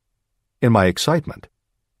forthcoming. In my excitement,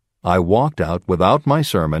 I walked out without my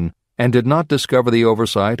sermon and did not discover the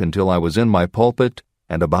oversight until I was in my pulpit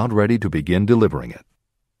and about ready to begin delivering it.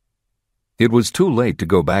 It was too late to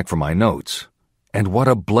go back for my notes, and what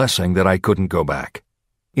a blessing that I couldn't go back.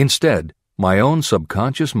 Instead, my own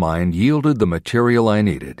subconscious mind yielded the material I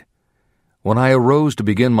needed. When I arose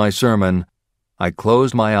to begin my sermon, I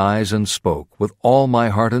closed my eyes and spoke with all my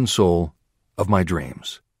heart and soul of my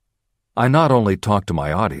dreams. I not only talked to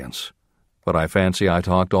my audience, but I fancy I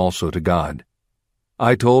talked also to God.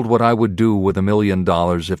 I told what I would do with $1 million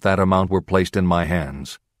if that amount were placed in my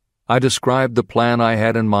hands. I described the plan I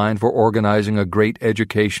had in mind for organizing a great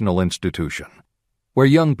educational institution,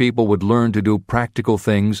 where young people would learn to do practical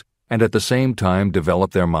things and at the same time develop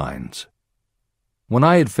their minds. When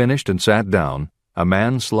I had finished and sat down, a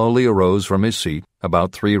man slowly arose from his seat,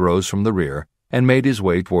 about 3 rows from the rear, and made his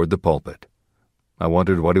way toward the pulpit. I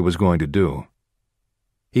wondered what he was going to do.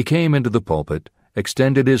 He came into the pulpit,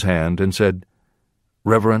 extended his hand, and said,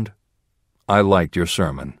 "Reverend, I liked your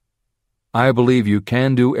sermon. I believe you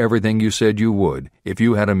can do everything you said you would if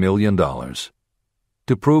you had $1 million.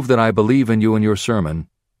 To prove that I believe in you and your sermon,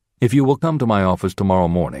 if you will come to my office tomorrow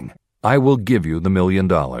morning, I will give you the $1 million.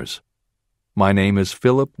 My name is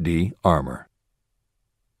Philip D. Armour."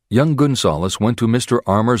 Young Gonzalez went to Mr.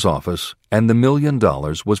 Armour's office, and the $1 million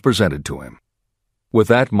was presented to him. With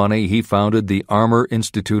that money, he founded the Armour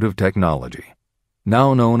Institute of Technology,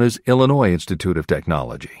 now known as Illinois Institute of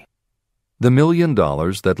Technology. The $1 million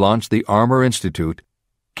that launched the Armour Institute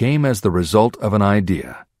came as the result of an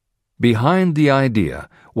idea. Behind the idea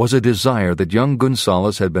was a desire that young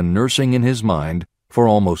Gonzalez had been nursing in his mind for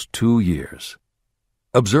almost 2 years.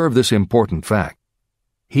 Observe this important fact.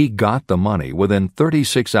 He got the money within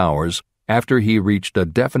 36 hours after he reached a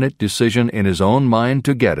definite decision in his own mind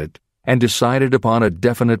to get it and decided upon a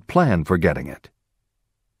definite plan for getting it.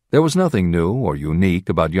 There was nothing new or unique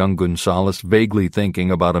about young Gonzalez vaguely thinking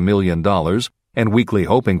about $1 million and weakly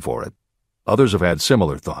hoping for it. Others have had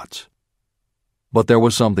similar thoughts. But there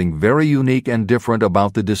was something very unique and different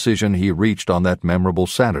about the decision he reached on that memorable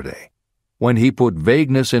Saturday, when he put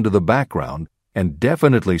vagueness into the background and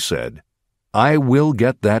definitely said, "I will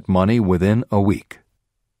get that money within a week."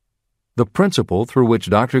 The principle through which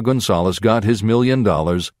Dr. Gonzalez got his $1 million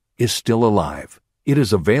is still alive. It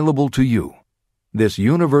is available to you. This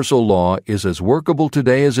universal law is as workable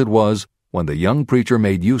today as it was when the young preacher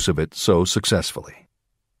made use of it so successfully.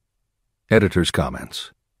 Editor's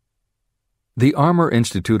comments. The Armour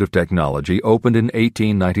Institute of Technology opened in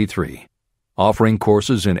 1893, offering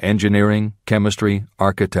courses in engineering, chemistry,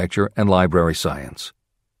 architecture, and library science,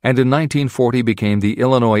 and in 1940 became the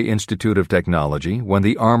Illinois Institute of Technology when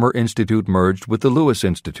the Armour Institute merged with the Lewis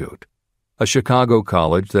Institute, a Chicago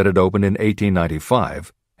college that had opened in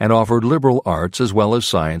 1895 and offered liberal arts as well as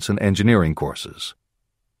science and engineering courses.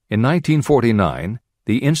 In 1949,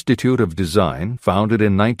 the Institute of Design, founded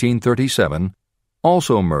in 1937,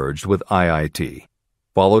 also merged with IIT,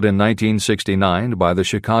 followed in 1969 by the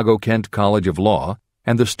Chicago-Kent College of Law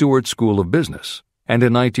and the Stewart School of Business, and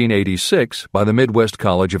in 1986 by the Midwest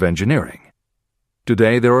College of Engineering.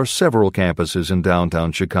 Today there are several campuses in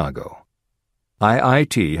downtown Chicago.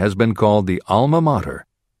 IIT has been called the alma mater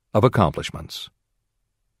of accomplishments.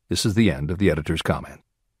 This is the end of the editor's comment.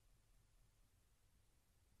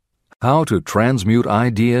 How to transmute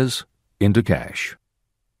ideas into cash.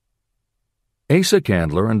 Asa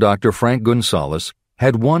Candler and Dr. Frank Gonzalez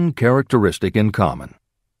had one characteristic in common.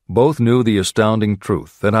 Both knew the astounding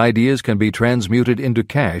truth that ideas can be transmuted into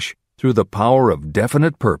cash through the power of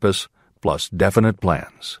definite purpose plus definite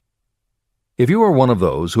plans. If you are one of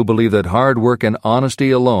those who believe that hard work and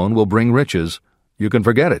honesty alone will bring riches, you can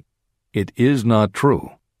forget it. It is not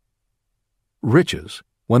true. Riches,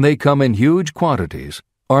 when they come in huge quantities,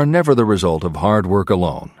 are never the result of hard work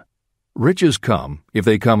alone. Riches come, if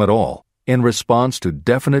they come at all, in response to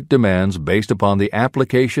definite demands based upon the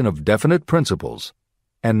application of definite principles,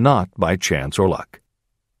 and not by chance or luck.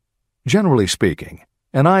 Generally speaking,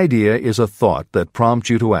 an idea is a thought that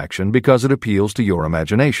prompts you to action because it appeals to your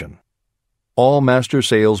imagination. All master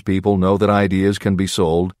salespeople know that ideas can be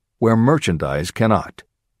sold where merchandise cannot.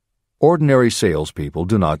 Ordinary salespeople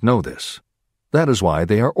do not know this. That is why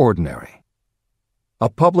they are ordinary.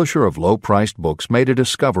 A publisher of low-priced books made a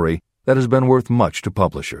discovery that has been worth much to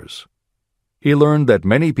publishers. He learned that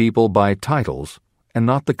many people buy titles and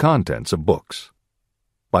not the contents of books.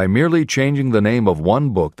 By merely changing the name of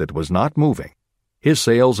one book that was not moving, his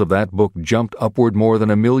sales of that book jumped upward more than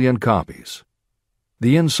 1 million copies.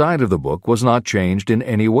 The inside of the book was not changed in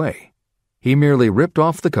any way. He merely ripped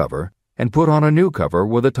off the cover and put on a new cover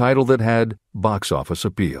with a title that had box office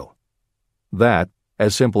appeal. That,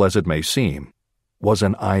 as simple as it may seem, was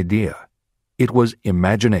an idea. It was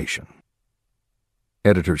imagination.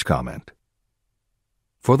 Editor's comment.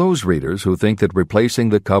 For those readers who think that replacing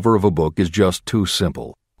the cover of a book is just too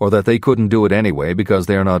simple, or that they couldn't do it anyway because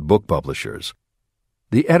they are not book publishers,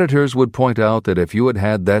 the editors would point out that if you had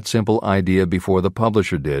had that simple idea before the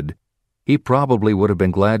publisher did, he probably would have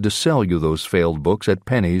been glad to sell you those failed books at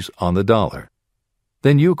pennies on the dollar.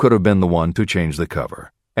 Then you could have been the one to change the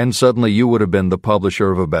cover, and suddenly you would have been the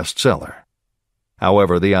publisher of a bestseller.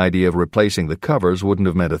 However, the idea of replacing the covers wouldn't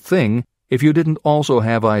have meant a thing if you didn't also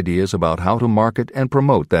have ideas about how to market and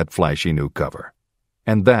promote that flashy new cover.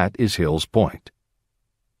 And that is Hill's point.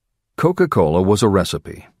 Coca-Cola was a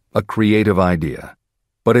recipe, a creative idea.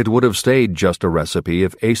 But it would have stayed just a recipe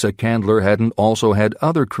if Asa Candler hadn't also had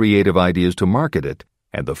other creative ideas to market it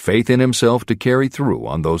and the faith in himself to carry through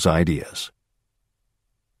on those ideas.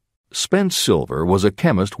 Spence Silver was a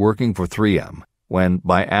chemist working for 3M when,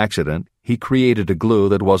 by accident, he created a glue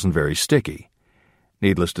that wasn't very sticky.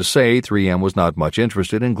 Needless to say, 3M was not much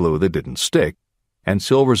interested in glue that didn't stick, and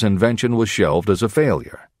Silver's invention was shelved as a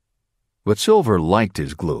failure. But Silver liked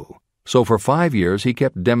his glue, so for 5 years he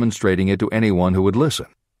kept demonstrating it to anyone who would listen.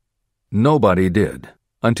 Nobody did,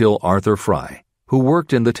 until Arthur Fry, who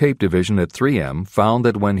worked in the tape division at 3M, found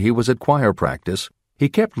that when he was at choir practice, he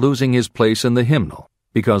kept losing his place in the hymnal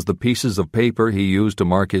because the pieces of paper he used to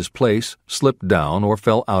mark his place slipped down or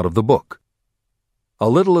fell out of the book. A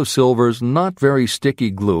little of Silver's not very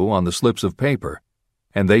sticky glue on the slips of paper,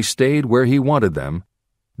 and they stayed where he wanted them,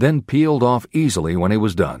 then peeled off easily when he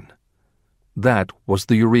was done. That was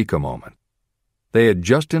the eureka moment. They had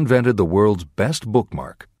just invented the world's best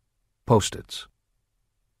bookmark, Post-its.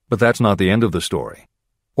 But that's not the end of the story,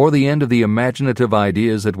 or the end of the imaginative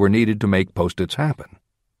ideas that were needed to make Post-its happen.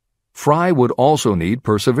 Fry would also need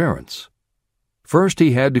perseverance. First,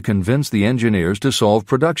 he had to convince the engineers to solve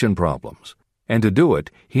production problems, and to do it,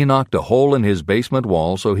 he knocked a hole in his basement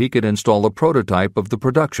wall so he could install a prototype of the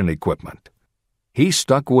production equipment. He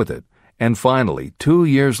stuck with it, and finally, 2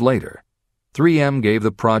 years later, 3M gave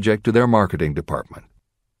the project to their marketing department.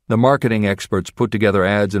 The marketing experts put together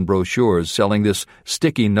ads and brochures selling this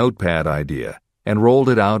sticky notepad idea and rolled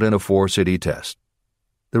it out in a 4-city test.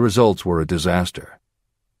 The results were a disaster.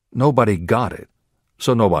 Nobody got it,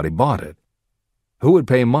 so nobody bought it. Who would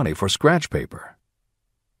pay money for scratch paper?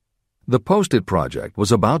 The Post-it project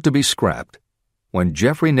was about to be scrapped when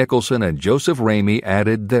Jeffrey Nicholson and Joseph Ramey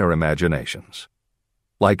added their imaginations.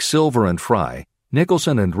 Like Silver and Fry,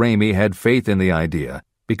 Nicholson and Ramey had faith in the idea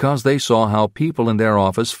because they saw how people in their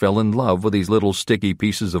office fell in love with these little sticky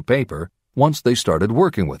pieces of paper once they started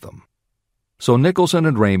working with them. So Nicholson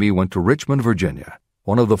and Ramey went to Richmond, Virginia,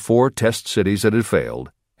 one of the 4 test cities that had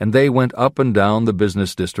failed, and they went up and down the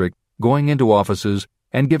business district, going into offices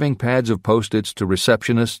and giving pads of Post-its to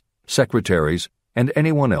receptionists, secretaries, and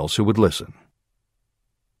anyone else who would listen.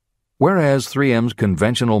 Whereas 3M's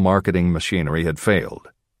conventional marketing machinery had failed,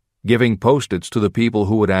 giving Post-its to the people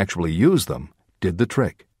who would actually use them did the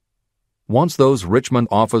trick. Once those Richmond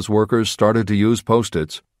office workers started to use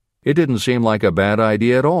Post-its, it didn't seem like a bad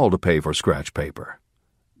idea at all to pay for scratch paper.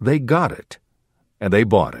 They got it, and they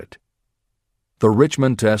bought it. The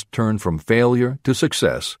Richmond test turned from failure to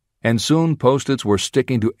success, and soon Post-its were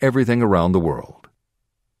sticking to everything around the world.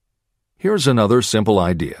 Here's another simple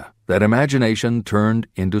idea that imagination turned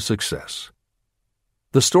into success.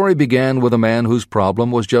 The story began with a man whose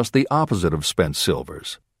problem was just the opposite of Spence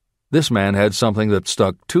Silver's. This man had something that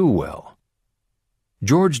stuck too well.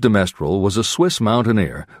 George de Mestral was a Swiss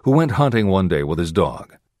mountaineer who went hunting one day with his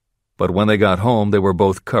dog. But when they got home, they were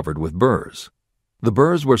both covered with burrs. The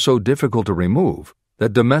burrs were so difficult to remove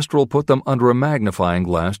that de Mestral put them under a magnifying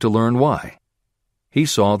glass to learn why. He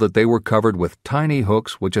saw that they were covered with tiny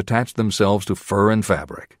hooks which attached themselves to fur and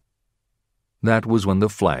fabric. That was when the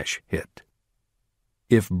flash hit.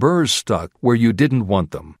 If burrs stuck where you didn't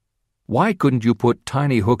want them, why couldn't you put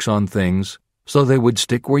tiny hooks on things so they would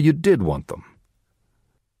stick where you did want them?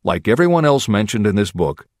 Like everyone else mentioned in this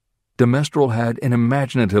book, de Mestral had an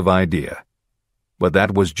imaginative idea, but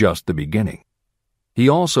that was just the beginning. He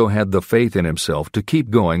also had the faith in himself to keep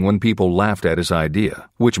going when people laughed at his idea,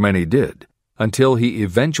 which many did, until he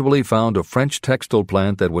eventually found a French textile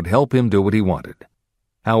plant that would help him do what he wanted.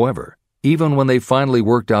 However, even when they finally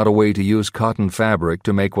worked out a way to use cotton fabric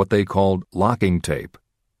to make what they called locking tape,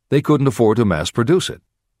 they couldn't afford to mass produce it.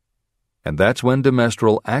 And that's when de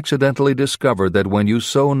Mestral accidentally discovered that when you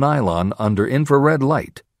sew nylon under infrared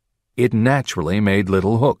light, it naturally made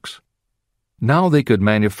little hooks. Now they could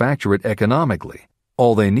manufacture it economically.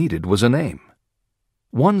 All they needed was a name.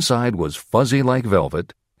 One side was fuzzy like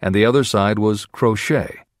velvet, and the other side was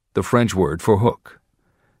crochet, the French word for hook.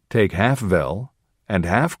 Take half vel and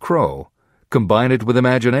half crow, combine it with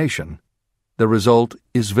imagination. The result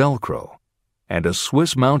is Velcro, and a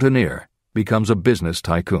Swiss mountaineer becomes a business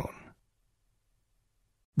tycoon.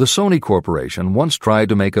 The Sony Corporation once tried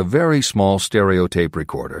to make a very small stereo tape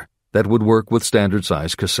recorder that would work with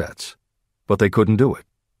standard-size cassettes, but they couldn't do it.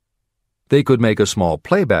 They could make a small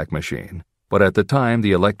playback machine, but at the time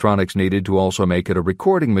the electronics needed to also make it a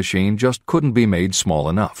recording machine just couldn't be made small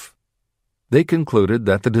enough. They concluded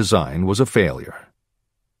that the design was a failure.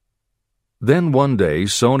 Then one day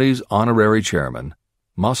Sony's honorary chairman,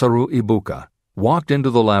 Masaru Ibuka, walked into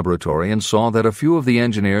the laboratory and saw that a few of the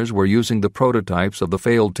engineers were using the prototypes of the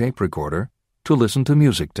failed tape recorder to listen to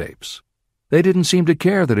music tapes. They didn't seem to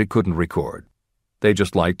care that it couldn't record. They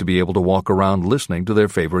just liked to be able to walk around listening to their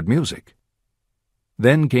favorite music.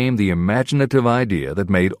 Then came the imaginative idea that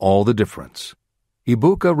made all the difference.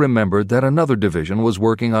 Ibuka remembered that another division was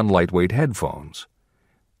working on lightweight headphones.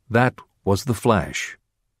 That was the Flash.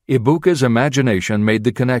 Ibuka's imagination made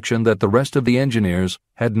the connection that the rest of the engineers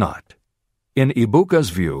had not. In Ibuka's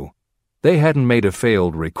view, they hadn't made a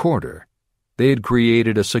failed recorder. They had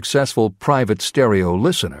created a successful private stereo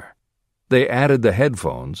listener. They added the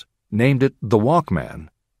headphones, named it the Walkman,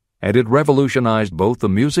 and it revolutionized both the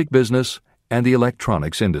music business and the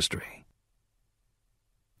electronics industry.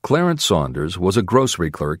 Clarence Saunders was a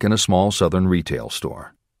grocery clerk in a small southern retail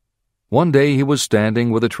store. One day he was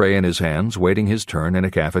standing with a tray in his hands waiting his turn in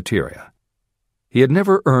a cafeteria. He had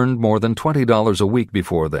never earned more than $20 a week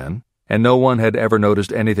before then, and no one had ever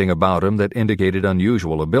noticed anything about him that indicated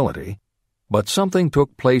unusual ability, but something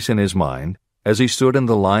took place in his mind as he stood in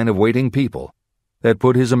the line of waiting people that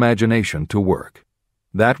put his imagination to work.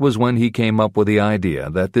 That was when he came up with the idea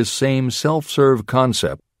that this same self-serve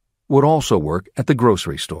concept would also work at the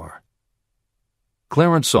grocery store.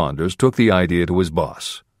 Clarence Saunders took the idea to his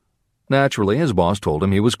boss. Naturally, his boss told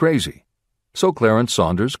him he was crazy. So Clarence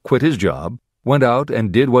Saunders quit his job, went out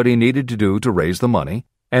and did what he needed to do to raise the money,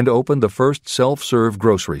 and opened the first self-serve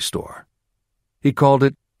grocery store. He called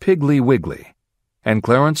it Piggly Wiggly, and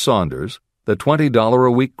Clarence Saunders, the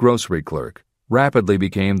 $20-a-week grocery clerk, rapidly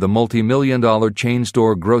became the multi-million-dollar chain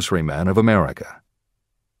store grocery man of America.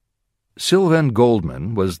 Sylvan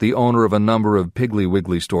Goldman was the owner of a number of Piggly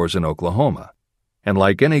Wiggly stores in Oklahoma, and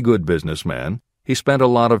like any good businessman, he spent a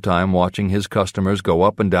lot of time watching his customers go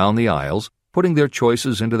up and down the aisles, putting their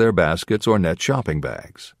choices into their baskets or net shopping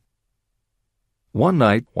bags. One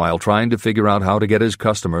night, while trying to figure out how to get his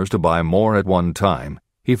customers to buy more at one time,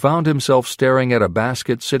 he found himself staring at a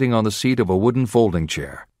basket sitting on the seat of a wooden folding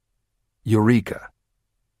chair. Eureka!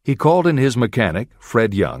 He called in his mechanic,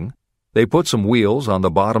 Fred Young. They put some wheels on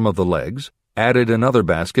the bottom of the legs, added another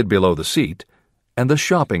basket below the seat, and the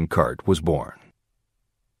shopping cart was born.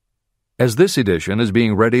 As this edition is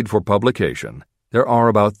being readied for publication, there are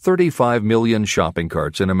about 35 million shopping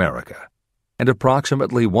carts in America, and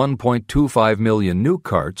approximately 1.25 million new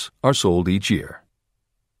carts are sold each year.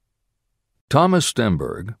 Thomas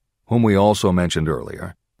Stemberg, whom we also mentioned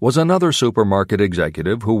earlier, was another supermarket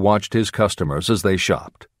executive who watched his customers as they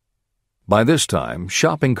shopped. By this time,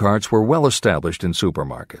 shopping carts were well established in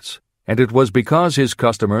supermarkets, and it was because his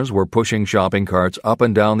customers were pushing shopping carts up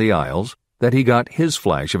and down the aisles that he got his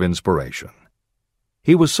flash of inspiration.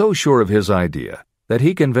 He was so sure of his idea that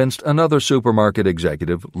he convinced another supermarket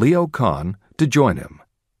executive, Leo Kahn, to join him.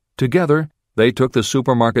 Together, they took the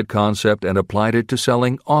supermarket concept and applied it to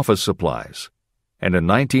selling office supplies. And in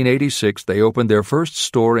 1986, they opened their first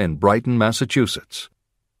store in Brighton, Massachusetts.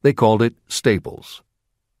 They called it Staples.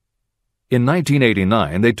 In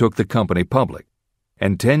 1989, they took the company public,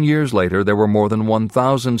 and 10 years later, there were more than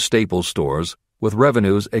 1,000 Staples stores with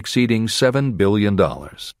revenues exceeding $7 billion.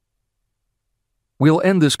 We'll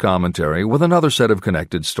end this commentary with another set of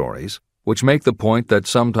connected stories, which make the point that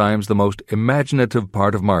sometimes the most imaginative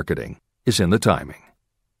part of marketing is in the timing.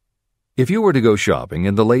 If you were to go shopping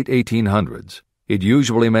in the late 1800s, it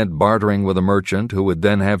usually meant bartering with a merchant who would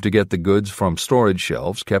then have to get the goods from storage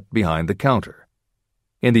shelves kept behind the counter.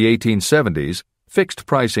 In the 1870s, fixed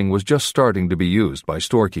pricing was just starting to be used by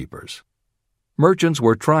storekeepers. merchants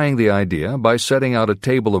were trying the idea by setting out a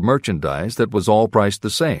table of merchandise that was all priced the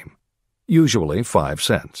same, usually 5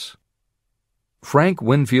 cents. Frank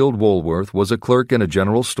Winfield Woolworth was a clerk in a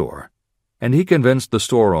general store, and he convinced the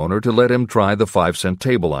store owner to let him try the 5-cent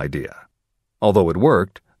table idea. Although it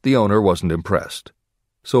worked, the owner wasn't impressed.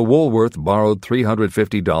 So Woolworth borrowed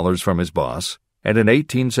 $350 from his boss, and in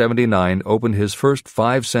 1879 opened his first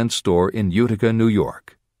 5-cent store in Utica, New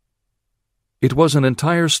York. It was an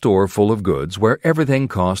entire store full of goods where everything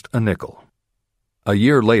cost a nickel. A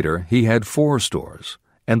year later, he had 4 stores,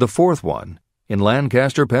 and the 4th one, in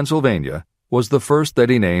Lancaster, Pennsylvania, was the first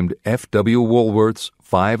that he named F.W. Woolworth's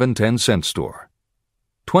 5 and 10 cent store.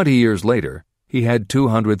 20 years later, he had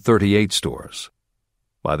 238 stores.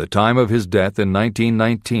 By the time of his death in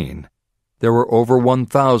 1919, there were over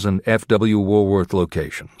 1,000 F.W. Woolworth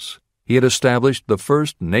locations. He had established the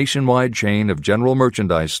first nationwide chain of general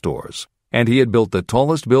merchandise stores, and he had built the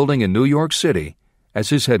tallest building in New York City as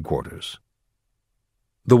his headquarters.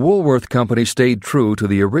 The Woolworth Company stayed true to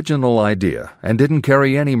the original idea and didn't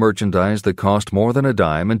carry any merchandise that cost more than a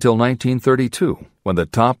dime until 1932, when the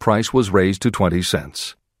top price was raised to 20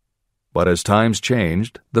 cents. But as times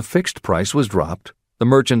changed, the fixed price was dropped, the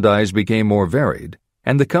merchandise became more varied,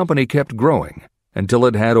 and the company kept growing until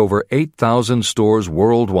it had over 8,000 stores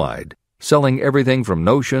worldwide, selling everything from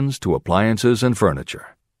notions to appliances and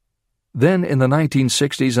furniture. Then in the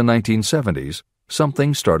 1960s and 1970s,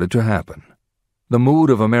 something started to happen. The mood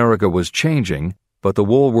of America was changing, but the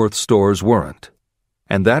Woolworth stores weren't.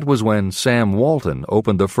 And that was when Sam Walton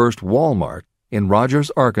opened the first Walmart in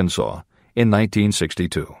Rogers, Arkansas, in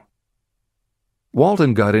 1962.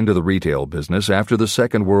 Walton got into the retail business after the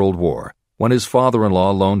Second World War, when his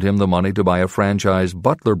father-in-law loaned him the money to buy a franchise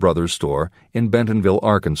Butler Brothers store in Bentonville,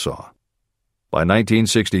 Arkansas. By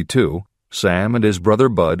 1962, Sam and his brother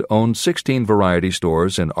Bud owned 16 variety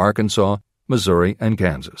stores in Arkansas, Missouri, and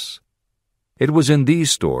Kansas. It was in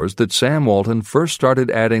these stores that Sam Walton first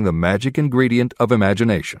started adding the magic ingredient of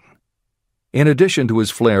imagination. In addition to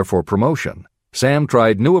his flair for promotion, Sam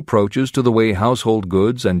tried new approaches to the way household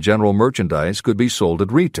goods and general merchandise could be sold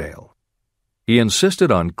at retail. He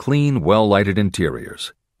insisted on clean, well-lighted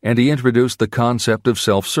interiors, and he introduced the concept of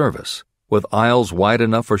self-service, with aisles wide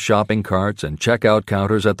enough for shopping carts and checkout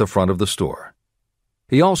counters at the front of the store.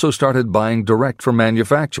 He also started buying direct from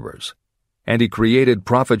manufacturers, and he created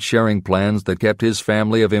profit-sharing plans that kept his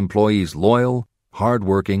family of employees loyal,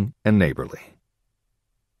 hard-working, and neighborly.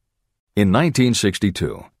 In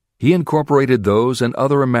 1962, he incorporated those and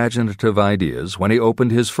other imaginative ideas when he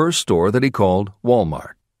opened his first store that he called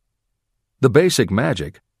Walmart. The basic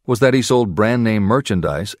magic was that he sold brand-name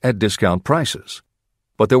merchandise at discount prices,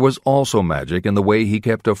 but there was also magic in the way he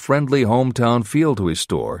kept a friendly hometown feel to his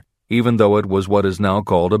store, even though it was what is now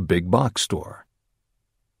called a big box store.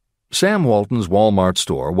 Sam Walton's Walmart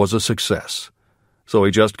store was a success, so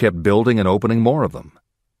he just kept building and opening more of them,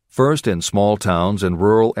 first in small towns and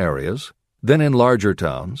rural areas, then in larger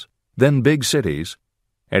towns, then big cities,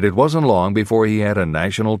 and it wasn't long before he had a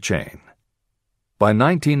national chain. By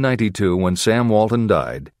 1992, when Sam Walton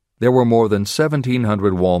died, there were more than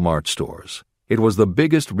 1,700 Walmart stores. It was the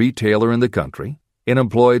biggest retailer in the country, it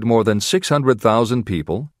employed more than 600,000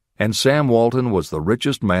 people, and Sam Walton was the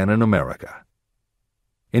richest man in America.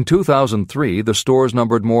 In 2003, the stores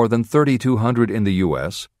numbered more than 3,200 in the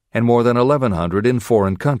U.S. and more than 1,100 in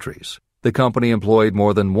foreign countries. The company employed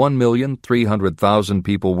more than 1,300,000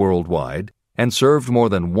 people worldwide and served more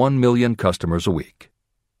than 1 million customers a week.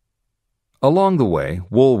 Along the way,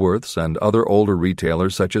 Woolworths and other older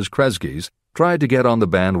retailers such as Kresge's tried to get on the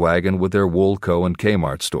bandwagon with their Woolco and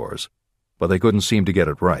Kmart stores, but they couldn't seem to get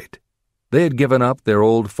it right. They had given up their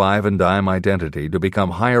old 5 and dime identity to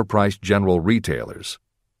become higher-priced general retailers.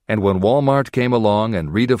 And when Walmart came along and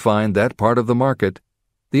redefined that part of the market,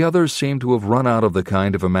 the others seemed to have run out of the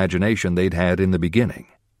kind of imagination they'd had in the beginning.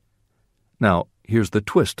 Now, here's the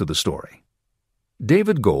twist to the story.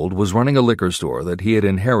 David Gold was running a liquor store that he had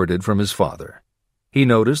inherited from his father. He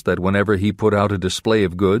noticed that whenever he put out a display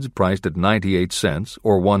of goods priced at 98 cents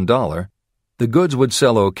or $1, the goods would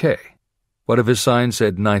sell okay, but if his sign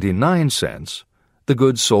said 99 cents, the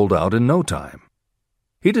goods sold out in no time.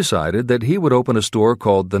 He decided that he would open a store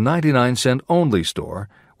called the 99-cent only store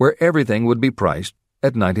where everything would be priced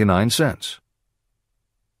at 99 cents.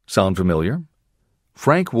 Sound familiar?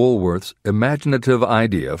 Frank Woolworth's imaginative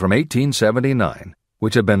idea from 1879,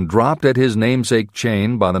 which had been dropped at his namesake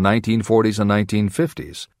chain by the 1940s and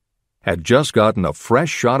 1950s, had just gotten a fresh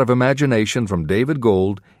shot of imagination from David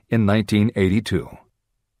Gold in 1982.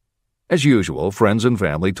 As usual, friends and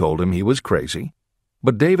family told him he was crazy,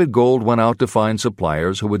 but David Gold went out to find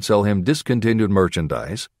suppliers who would sell him discontinued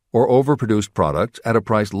merchandise or overproduced products at a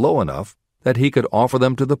price low enough that he could offer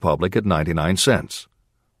them to the public at 99 cents.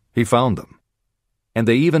 He found them. And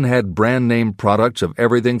they even had brand-name products of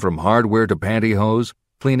everything from hardware to pantyhose,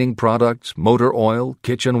 cleaning products, motor oil,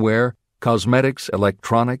 kitchenware, cosmetics,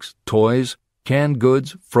 electronics, toys, canned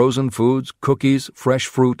goods, frozen foods, cookies, fresh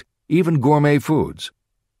fruit, even gourmet foods.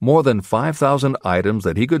 More than 5,000 items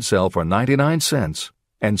that he could sell for 99 cents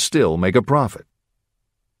and still make a profit.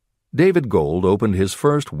 David Gold opened his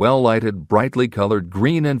first well-lighted, brightly colored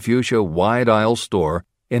green and fuchsia wide-aisle store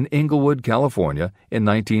in Inglewood, California in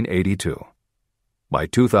 1982. By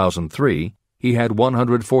 2003, he had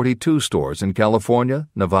 142 stores in California,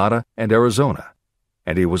 Nevada, and Arizona,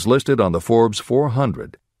 and he was listed on the Forbes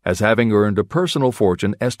 400 as having earned a personal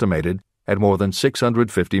fortune estimated at more than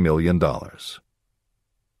 $650 million.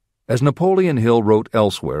 As Napoleon Hill wrote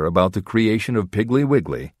elsewhere about the creation of Piggly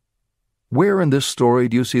Wiggly, where in this story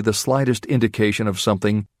do you see the slightest indication of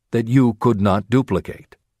something that you could not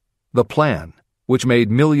duplicate? The plan, which made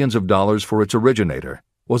millions of dollars for its originator,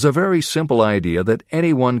 was a very simple idea that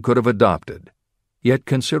anyone could have adopted, yet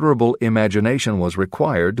considerable imagination was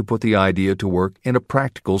required to put the idea to work in a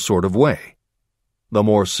practical sort of way. The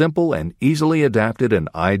more simple and easily adapted an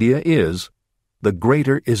idea is, the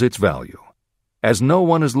greater is its value, as no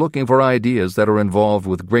one is looking for ideas that are involved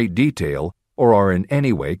with great detail or are in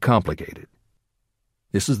any way complicated.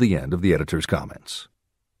 This is the end of the editor's comments.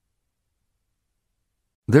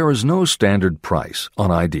 There is no standard price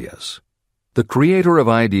on ideas. The creator of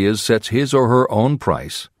ideas sets his or her own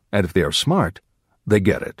price, and if they are smart, they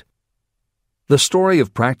get it. The story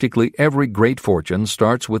of practically every great fortune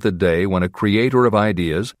starts with a day when a creator of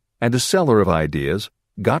ideas and a seller of ideas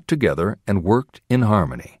got together and worked in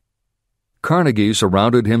harmony. Carnegie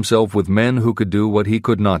surrounded himself with men who could do what he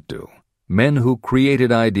could not do, men who created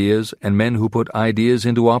ideas and men who put ideas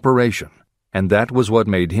into operation, and that was what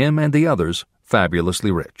made him and the others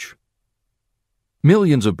fabulously rich.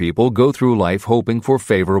 Millions of people go through life hoping for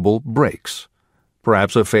favorable breaks.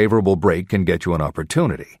 Perhaps a favorable break can get you an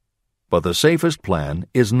opportunity, but the safest plan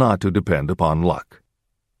is not to depend upon luck.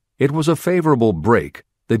 It was a favorable break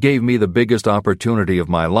that gave me the biggest opportunity of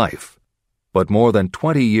my life, but more than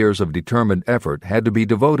 20 years of determined effort had to be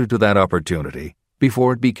devoted to that opportunity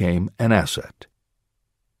before it became an asset.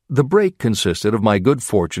 The break consisted of my good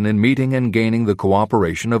fortune in meeting and gaining the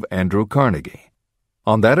cooperation of Andrew Carnegie.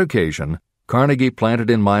 On that occasion, Carnegie planted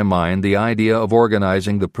in my mind the idea of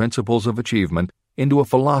organizing the principles of achievement into a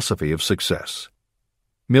philosophy of success.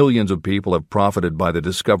 Millions of people have profited by the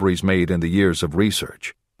discoveries made in the years of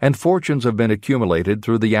research, and fortunes have been accumulated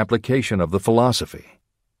through the application of the philosophy.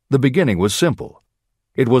 The beginning was simple.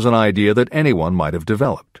 It was an idea that anyone might have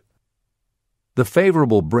developed. The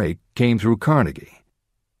favorable break came through Carnegie.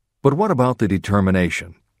 But what about the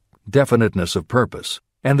determination, definiteness of purpose,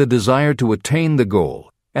 and the desire to attain the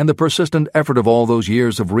goal, and the persistent effort of all those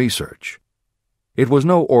years of research? It was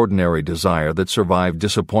no ordinary desire that survived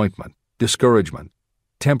disappointment, discouragement,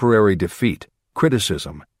 temporary defeat,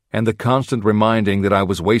 criticism, and the constant reminding that I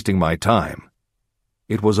was wasting my time.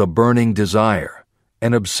 It was a burning desire,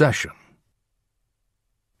 an obsession.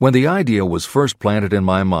 When the idea was first planted in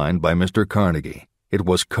my mind by Mr. Carnegie, it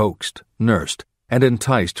was coaxed, nursed, and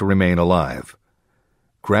enticed to remain alive.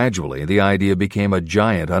 Gradually, the idea became a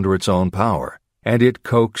giant under its own power, and it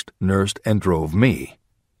coaxed, nursed, and drove me.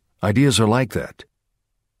 Ideas are like that.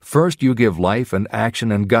 First you give life and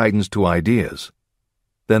action and guidance to ideas.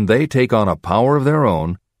 Then they take on a power of their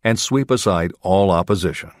own and sweep aside all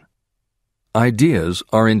opposition. Ideas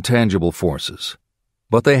are intangible forces,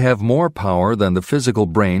 but they have more power than the physical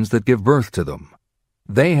brains that give birth to them.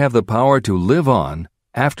 They have the power to live on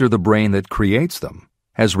after the brain that creates them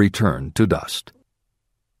has returned to dust.